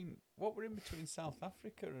between South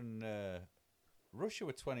Africa and Russia?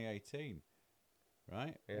 Were 2018,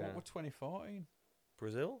 right? Yeah. What were 2014?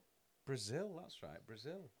 Brazil? Brazil. That's right,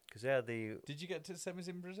 Brazil. Because they had the. Did you get to the semis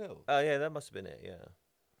in Brazil? Oh yeah, that must have been it. Yeah.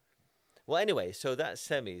 Well, anyway, so that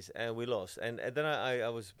semis and we lost, and then I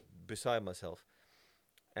was beside myself,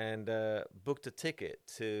 and booked a ticket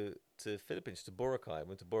to Philippines, to Boracay. I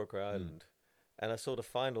went to Boracay Island, and I saw the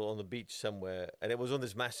final on the beach somewhere, and it was on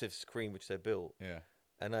this massive screen which they built. Yeah.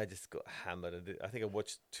 And I just got hammered. I think I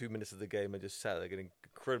watched 2 minutes of the game and just sat there getting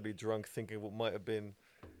incredibly drunk, thinking what might have been.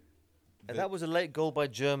 And that was a late goal by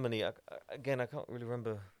Germany. I can't really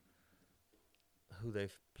remember who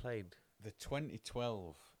they've played. The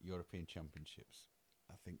 2012 European Championships,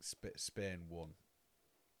 I think Spain won,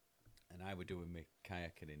 and I were doing my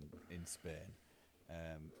kayaking in Spain.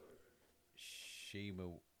 Shima,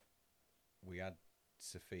 we had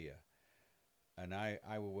Sophia, and I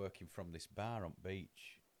were working from this bar on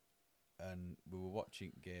beach, and we were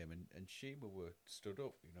watching game, and Shima were stood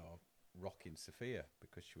up, rocking Sophia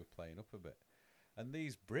because she were playing up a bit, and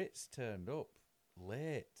these Brits turned up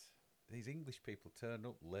late. These English people turned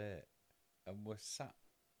up late and were sat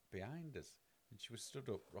behind us, and she was stood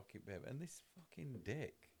up rocking baby, and this fucking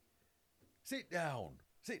dick, sit down,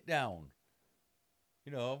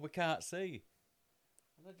 we can't see.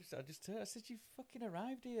 And I said, you've fucking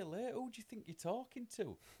arrived here late. Who do you think you're talking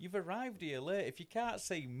to? You've arrived here late. If you can't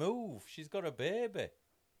say move, she's got a baby.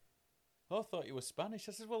 Oh, I thought you were Spanish.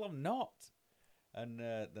 I said, well, I'm not. And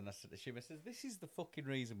then I said to Shima, I said, this is the fucking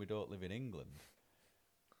reason we don't live in England.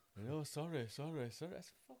 And, oh, sorry. I said,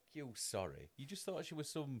 fuck you, sorry. You just thought she was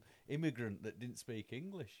some immigrant that didn't speak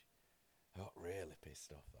English. I got really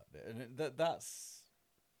pissed off that day. And that's...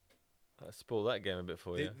 I spoiled that game a bit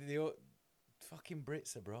for you. The fucking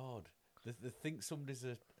Brits abroad. They think somebody's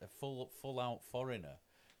a full out foreigner.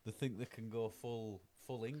 They think they can go full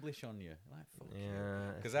English on you. Like, fuck you.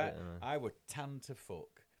 Because I were tan to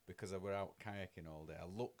fuck because I were out kayaking all day. I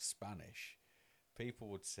look Spanish. People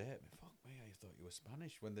would say to me, fuck me, I thought you were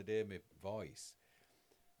Spanish when they'd hear my voice.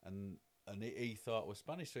 And he thought I was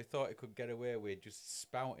Spanish, so he thought he could get away with just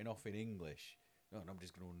spouting off in English. No,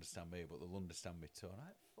 nobody's going to understand me, but they'll understand me too.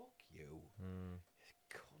 And fuck you.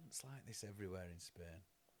 Cunts like this everywhere in Spain.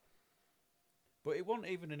 But it wasn't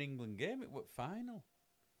even an England game, it was final.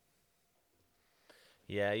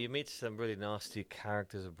 Yeah, you meet some really nasty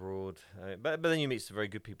characters abroad. But then you meet some very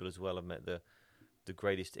good people as well. I've met the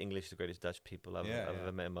greatest English, the greatest Dutch people I've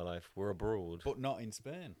ever met in my life were abroad. But not in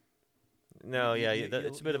Spain. No,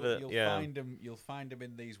 it's a bit of a... You'll find them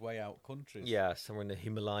in these way out countries. Yeah, somewhere in the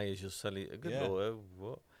Himalayas, you'll suddenly... Good Lord,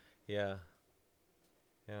 what? Yeah.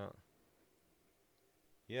 Yeah.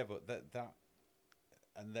 Yeah, but that...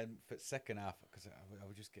 And then for the second half, because I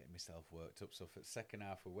was just getting myself worked up, so for the second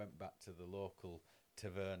half we went back to the local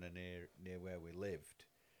taverna near where we lived,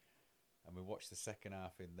 and we watched the second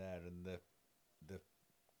half in there, and the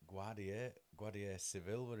Guardia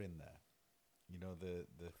Civil were in there. You know, the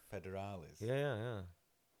Federales. Yeah.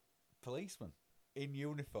 Policemen in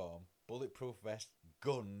uniform, bulletproof vest,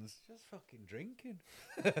 guns, just fucking drinking.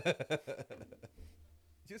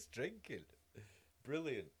 Just drinking.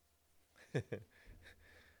 Brilliant.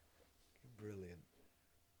 Brilliant.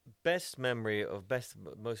 Best memory of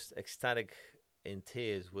most ecstatic in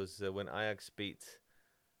tears was when Ajax beat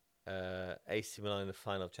AC Milan in the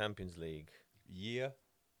final of Champions League. Year?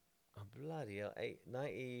 Oh, bloody hell.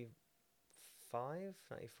 95,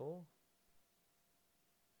 94?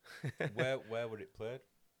 Where would it played?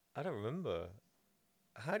 I don't remember.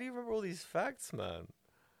 How do you remember all these facts, man?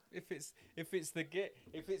 If it's the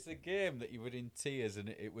game that you were in tears and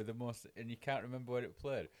it were the most, and you can't remember where it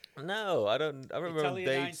played. No, I don't. I remember Italia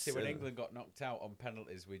dates. 90 when England got knocked out on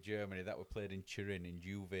penalties with Germany. That were played in Turin in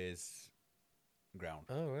Juve's ground.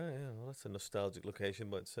 Oh right, yeah. Well, that's a nostalgic location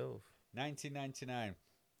by itself. 1999,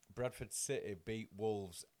 Bradford City beat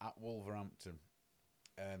Wolves at Wolverhampton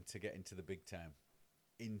to get into the big time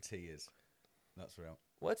in tears. That's real.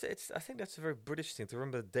 Well, I think that's a very British thing to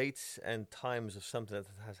remember the dates and times of something that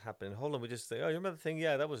has happened. In Holland, we just say, oh, you remember the thing?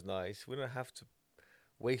 Yeah, that was nice. We don't have to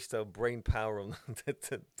waste our brain power on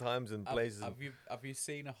the times and places. Have you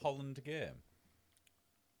seen a Holland game?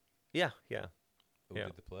 Yeah. Who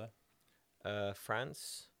did they play?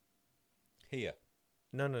 France. Here?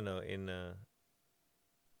 No.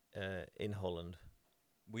 In Holland.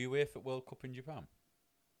 Were you here for World Cup in Japan?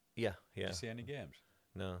 Yeah. Did you see any games?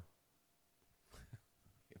 No.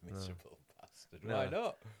 Miserable bastard. No. Why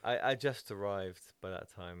not? I just arrived by that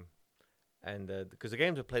time, and because the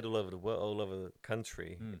games were played all over the world, all over the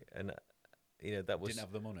country, and that was didn't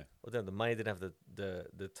have the money. Well, didn't have the money, didn't have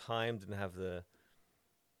the time, didn't have the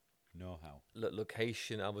know-how,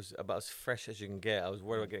 location. I was about as fresh as you can get. I was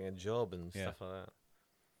worried about getting a job and stuff like that.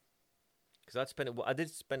 Because I did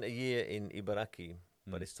spend a year in Ibaraki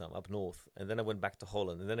by this time up north, and then I went back to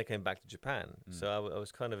Holland, and then I came back to Japan. So I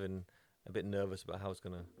was kind of a bit nervous about how I was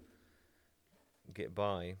going to get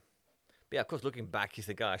by. But yeah, of course, looking back, you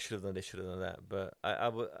think, I should have done this, should have done that. But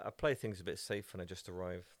I play things a bit safe when I just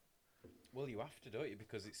arrive. Well, you have to, don't you?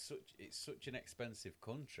 Because it's such an expensive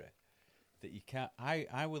country that you can't...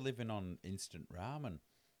 I were living on instant ramen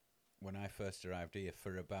when I first arrived here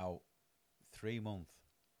for about 3 months.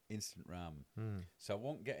 Instant ramen. So I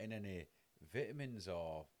wasn't getting any vitamins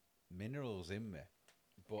or minerals in me.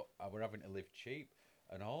 But I were having to live cheap.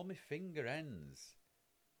 And all my finger ends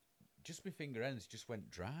just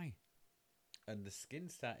went dry. And the skin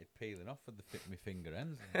started peeling off of my finger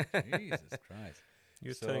ends. Jesus Christ.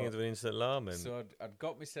 You're turning into an instant ramen. So I'd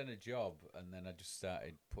got me sent a job, and then I just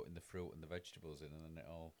started putting the fruit and the vegetables in, and then it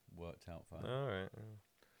all worked out fine. All right.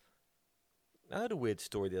 I heard a weird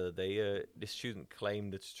story the other day. This student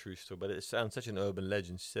claimed it's a true story, but it sounds such an urban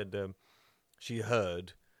legend. She said she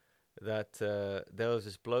heard that there was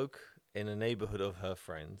this bloke in a neighborhood of her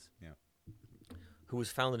friends, who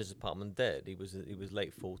was found in his apartment dead. He was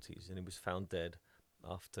late 40s, and he was found dead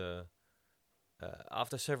after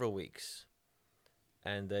several weeks.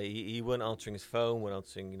 and he weren't answering his phone, weren't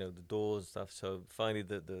answering the doors and stuff. So finally,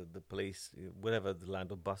 the police, whatever, the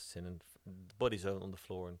landlord busts in, and the body's on the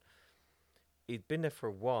floor, and he'd been there for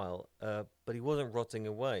a while, but he wasn't rotting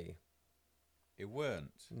away. It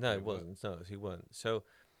weren't. No, it wasn't. No, he weren't. So,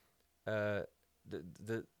 the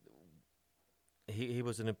he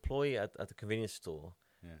was an employee at the convenience store,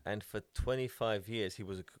 and for 25 years he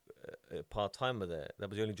was a part timer there. That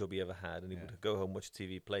was the only job he ever had, and he would go home, watch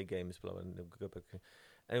TV, play games, blah, blah, and go back. And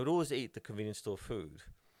he would always eat the convenience store food.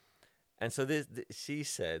 And so she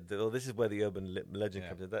said that, this is where the urban legend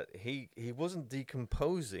comes in, that he wasn't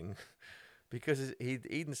decomposing because he'd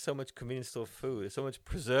eaten so much convenience store food, so much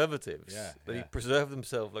preservatives, that he preserved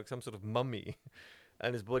himself like some sort of mummy,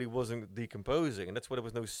 and his body wasn't decomposing. And that's why there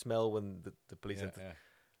was no smell when the police entered. Yeah.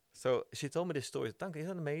 So she told me this story. Duncan,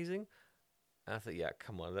 isn't that amazing? And I thought, yeah,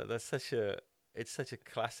 come on, that's such a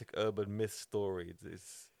classic urban myth story.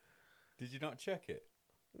 Did you not check it?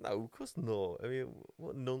 No, of course not. I mean,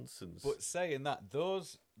 what nonsense. But saying that,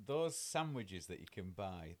 those sandwiches that you can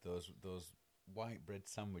buy, those white bread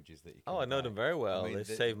sandwiches that you can buy. I know them very well. I mean, they've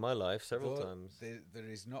saved my life several times. There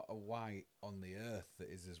is not a white on the earth that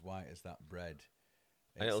is as white as that bread.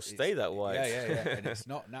 And it'll stay that white. Yeah. And it's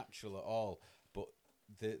not natural at all. But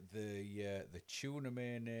the tuna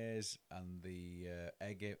mayonnaise and the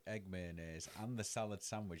egg mayonnaise and the salad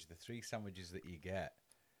sandwich, the three sandwiches that you get,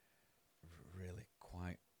 really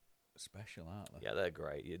quite special, aren't they? Yeah, they're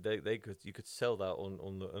great. You could sell that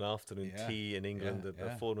on an afternoon tea in England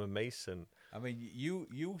at Fortnum Mason. I mean,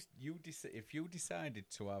 if you decided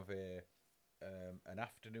to have an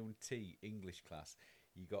afternoon tea English class,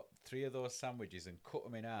 you got 3 of those sandwiches and cut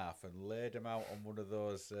them in half and laid them out on one of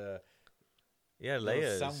those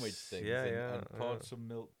layers, sandwich things, and poured some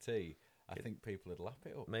milk tea. I think people would lap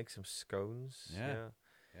it up. Make some scones.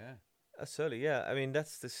 Yeah. Certainly, yeah. I mean,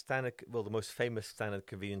 that's the standard, the most famous standard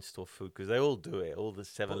convenience store food, because they all do it. All the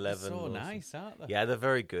 7-Eleven. They're so nice, aren't they? Yeah, they're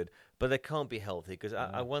very good, but they can't be healthy. Because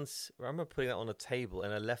I remember putting that on a table,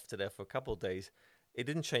 and I left it there for a couple of days. It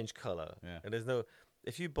didn't change color, and there's no.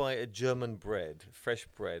 If you buy a German bread, fresh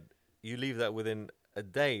bread, you leave that within a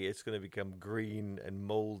day, it's going to become green and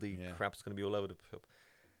moldy. Crap's going to be all over the place.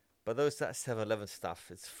 But that 7-Eleven stuff,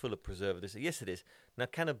 it's full of preservatives. Yes, it is. Now,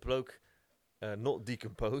 can a bloke not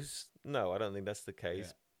decompose? No, I don't think that's the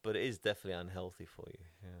case. But it is definitely unhealthy for you.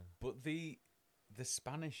 Yeah. But the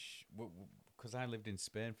Spanish, because I lived in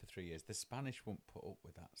Spain for 3 years, the Spanish won't put up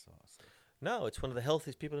with that sort of stuff. No, it's one of the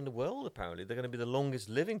healthiest people in the world. Apparently, they're going to be the longest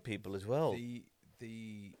living people as well.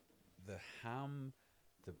 The ham,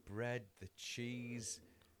 the bread, the cheese,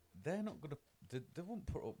 they're not going to. They won't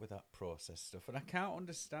put up with that processed stuff. And I can't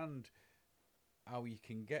understand how you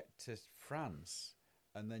can get to France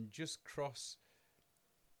and then just cross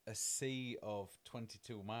a sea of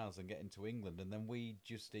 22 miles and get into England, and then we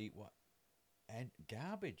just eat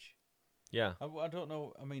garbage. Yeah. I don't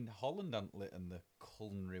know. I mean, Holland hasn't lit in the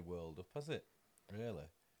culinary world up, has it? Really?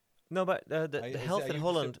 No, but the health in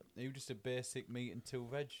Holland. Are you just a basic meat and 2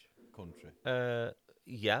 veg country?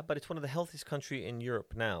 Yeah, but it's one of the healthiest country in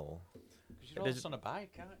Europe now. Because you're always on a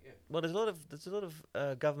bike, aren't you? Well, there's a lot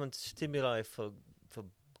of government stimuli for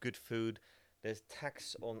good food. There's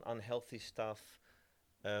tax on unhealthy stuff,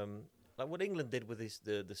 like what England did with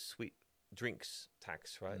the sweet drinks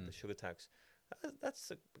tax, right? The sugar tax.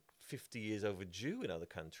 That's 50 years overdue in other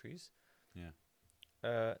countries. Yeah.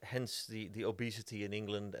 Hence the obesity in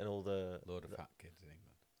England and all the load of fat kids in England.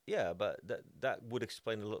 Yeah, but that would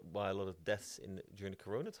explain why a lot of deaths during the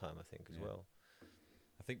Corona time, I think, as well.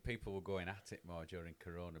 I think people were going at it more during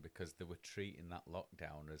Corona because they were treating that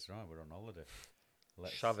lockdown as right. We're on holiday.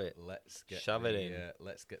 Shove it. Let's get in.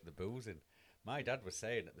 Let's get the booze in. My dad was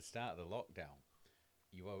saying at the start of the lockdown,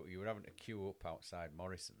 you were having to queue up outside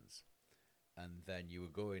Morrison's, and then you were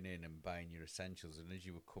going in and buying your essentials, and as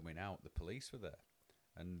you were coming out, the police were there.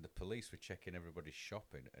 And the police were checking everybody's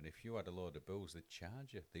shopping, and if you had a load of booze, they'd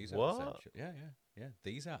charge you. These aren't essentials. Yeah.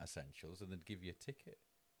 These aren't essentials, and they'd give you a ticket.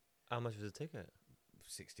 How much was a ticket?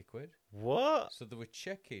 60 quid. What? So they were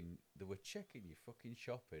checking your fucking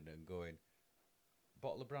shopping and going,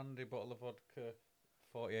 bottle of brandy, bottle of vodka,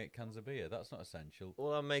 48 cans of beer. That's not essential.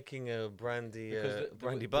 Well, I'm making a brandy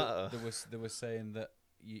butter. They were saying that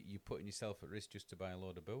you're putting yourself at risk just to buy a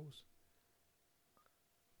load of booze.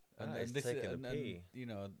 And you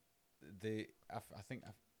know, I think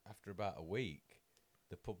after about a week,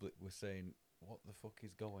 the public was saying, "What the fuck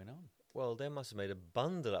is going on?" Well, they must have made a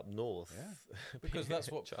bundle up north. Yeah, because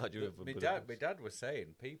that's what my dad was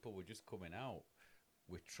saying. People were just coming out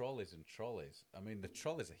with trolleys and trolleys. I mean, the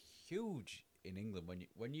trolleys are huge in England.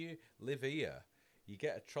 When you live here, you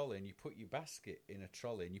get a trolley and you put your basket in a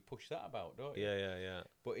trolley and you push that about, don't you? Yeah.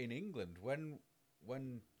 But in England, when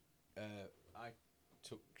I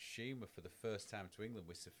took Shima for the first time to England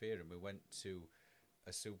with Sophia, and we went to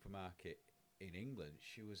a supermarket in England,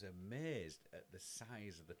 she was amazed at the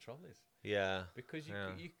size of the trolleys. Yeah. Because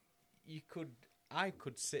I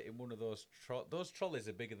could sit in one of those those trolleys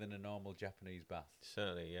are bigger than a normal Japanese bath.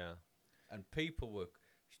 Certainly, yeah. And people were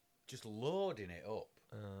just loading it up,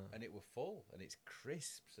 and it were full, and it's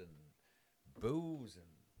crisps and booze and,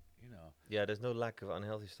 you know. Yeah, there's no lack of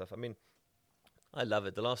unhealthy stuff. I mean, I love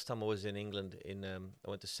it. The last time I was in England, I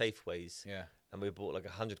went to Safeways, Yeah, and we bought like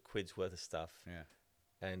 100 quid's worth of stuff, yeah,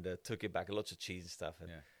 and took it back, lots of cheese and stuff, and,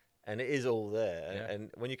 yeah. and it is all there. Yeah.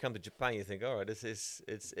 And when you come to Japan, you think, all right, it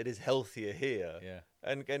is healthier here, Yeah.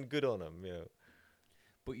 and good on them, you know.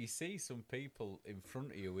 But you see some people in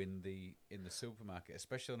front of you in the supermarket,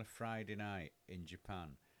 especially on a Friday night in Japan,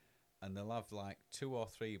 and they'll have like 2 or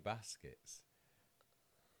 3 baskets,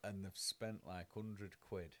 and they've spent like 100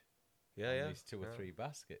 quid on these 2 or 3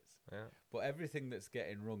 baskets. Yeah, But everything that's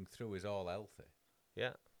getting rung through is all healthy.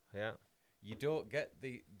 yeah. You don't get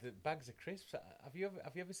the bags of crisps. Have you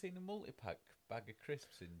ever seen a multi-pack bag of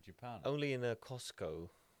crisps in Japan? Only in a Costco,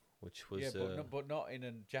 which was but not in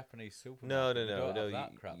a Japanese supermarket. no. They don't have You,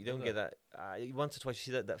 that crap, you do don't they? get that. Once or twice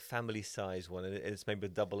you see that family size one, and it's maybe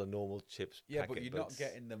double a normal chips. Yeah, packet, but you're not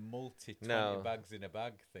getting the multi 20 No. bags in a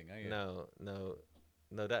bag thing, are you? No.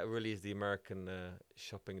 That really is the American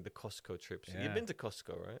shopping, the Costco trips. Yeah. You've been to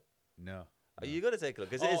Costco, right? No. You got to take a look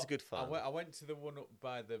because it is good fun. I went to the one up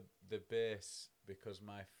by the base because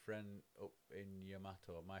my friend up in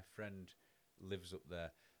Yamato, my friend lives up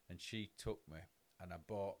there, and she took me, and I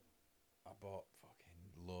bought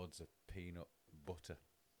fucking loads of peanut butter,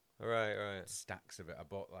 Right. stacks of it. I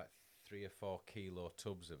bought like 3 or 4 kilo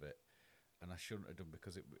tubs of it, and I shouldn't have done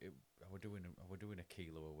because I were doing a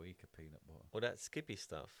kilo a week of peanut butter. Well, that Skippy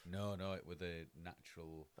stuff. No, it was the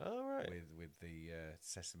natural. Oh, right. With the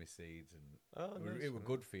sesame seeds and Nice. it was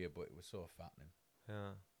good for you, but it was so fattening.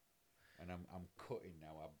 Yeah. And I'm cutting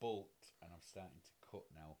now. I bulked and I'm starting to cut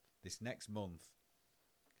now. This next month,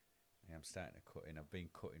 I'm starting to cut in. I've been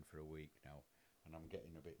cutting for a week now, and I'm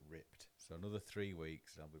getting a bit ripped. So another 3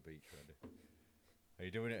 weeks, and I'll be beach ready. Are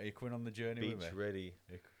you doing it? Are you coming on the journey with me? Beach ready.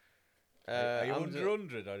 Are you I'm under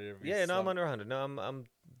 100? Or have you Yeah, no, I'm slumped? under 100. No, I'm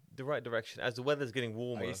the right direction. As the weather's getting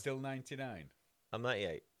warmer, Are you still 99? I'm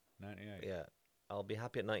 98. 98? Yeah. I'll be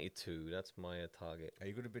happy at 92. That's my target. Are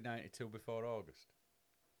you going to be 92 before August?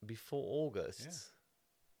 Before August?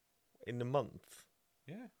 In the month?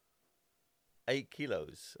 Yeah. 8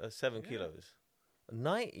 kilos, 7 Yeah. kilos.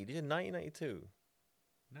 90, did you 90, 92?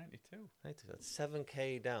 92. 92, that's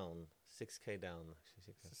 7k down, 6k down.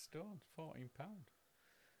 Actually, 6K. It's a stone. £14.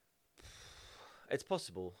 It's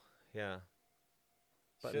possible, yeah.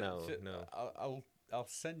 But no. I'll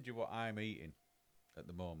send you what I'm eating at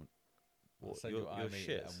the moment. I'll What, send you what your I'm eating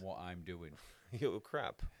shit? and what I'm doing. You're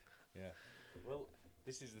crap. Yeah. Well,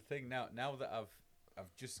 this is the thing now. Now that I'm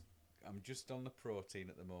just on the protein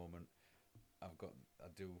at the moment. I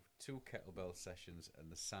do 2 kettlebell sessions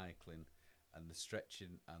and the cycling and the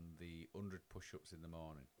stretching and the 100 push-ups in the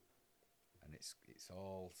morning, and it's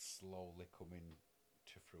all slowly coming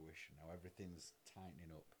to fruition now. Everything's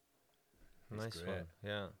tightening up. It's Nice great. one,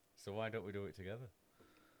 yeah. So why don't we do it together?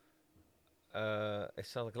 It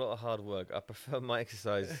sounds like a lot of hard work. I prefer my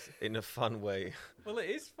exercise in a fun way. Well, it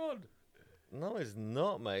is fun. No, it's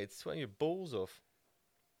not, mate. It's sweating your balls off.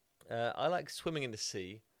 I like swimming in the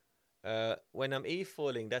sea. When I'm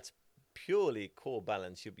e-foiling, that's purely core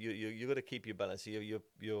balance. You got to keep your balance.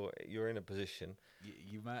 You're in a position.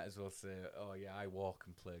 You might as well say, "Oh yeah, I walk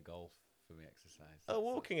and play golf for my exercise." Oh,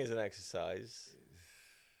 walking is an exercise.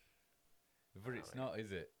 But it's not,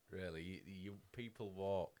 is it? Really, you people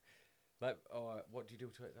walk. Like, oh, what do you do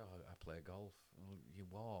to it? Oh, I play golf. Well, you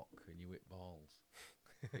walk and you hit balls.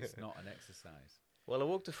 It's not an exercise. Well, I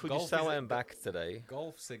walked to Golf is Fujisawa a- and back today.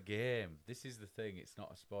 Golf's a game. This is the thing. It's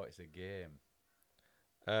not a sport. It's a game.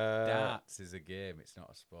 Uh, Darts is a game. It's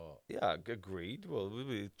not a sport. yeah, agreed. Well,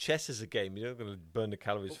 chess is a game. You're not going to burn the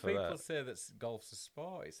calories But for people that. say that golf's a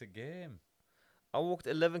sport. It's a game. I walked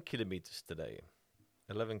 11 kilometers today.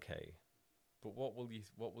 11k. But what will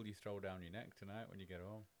you throw down your neck tonight when you get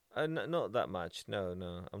home? Not that much.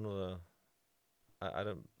 No. I'm not I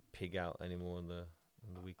don't pig out anymore on the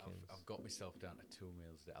weekends. I've got myself down to 2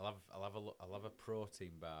 meals a day. I'll have a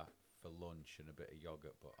protein bar for lunch and a bit of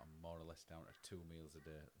yogurt, but I'm more or less down to 2 meals a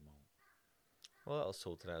day at the moment. Well, that'll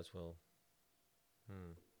sort it out as well.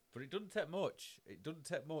 But it doesn't take much. It doesn't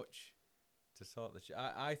take much to sort the.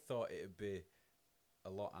 I thought it'd be a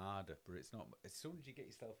lot harder, but it's not. As soon as you get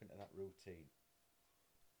yourself into that routine,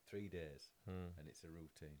 3 days, Hmm. and it's a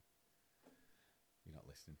routine. You're not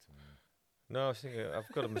listening to me. No, I was thinking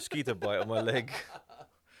I've got a mosquito bite on my leg.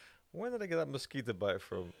 Where did I get that mosquito bite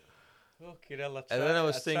from? Fucking hell, And then I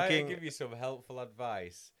was try thinking- to give you some helpful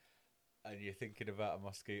advice, and you're thinking about a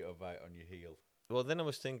mosquito bite on your heel. Well, then I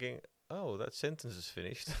was thinking, oh, that sentence is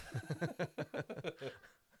finished.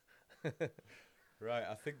 Right,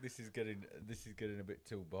 I think this is getting a bit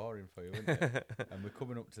too boring for you, isn't it? And we're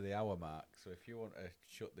coming up to the hour mark, so if you want to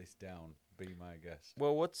shut this down, be my guest.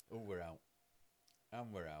 Well, what's... Oh, we're out.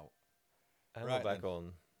 And we're out. And Right we're back then.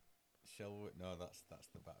 on. Shall we? No, that's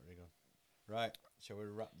the battery gone. Right, shall we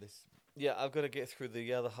wrap this? Yeah, I've got to get through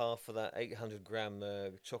the other half of that 800-gram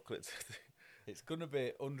chocolate. It's going to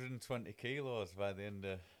be 120 kilos by the end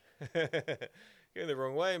of... You're going the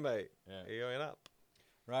wrong way, mate. Yeah. You're going up.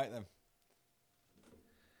 Right then.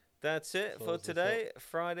 That's it Close for this today,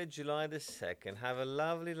 Friday, July the 2nd. Have a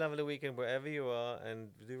lovely, lovely weekend wherever you are, and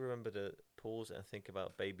do remember to pause and think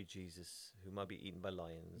about baby Jesus, who might be eaten by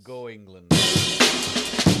lions. Go England.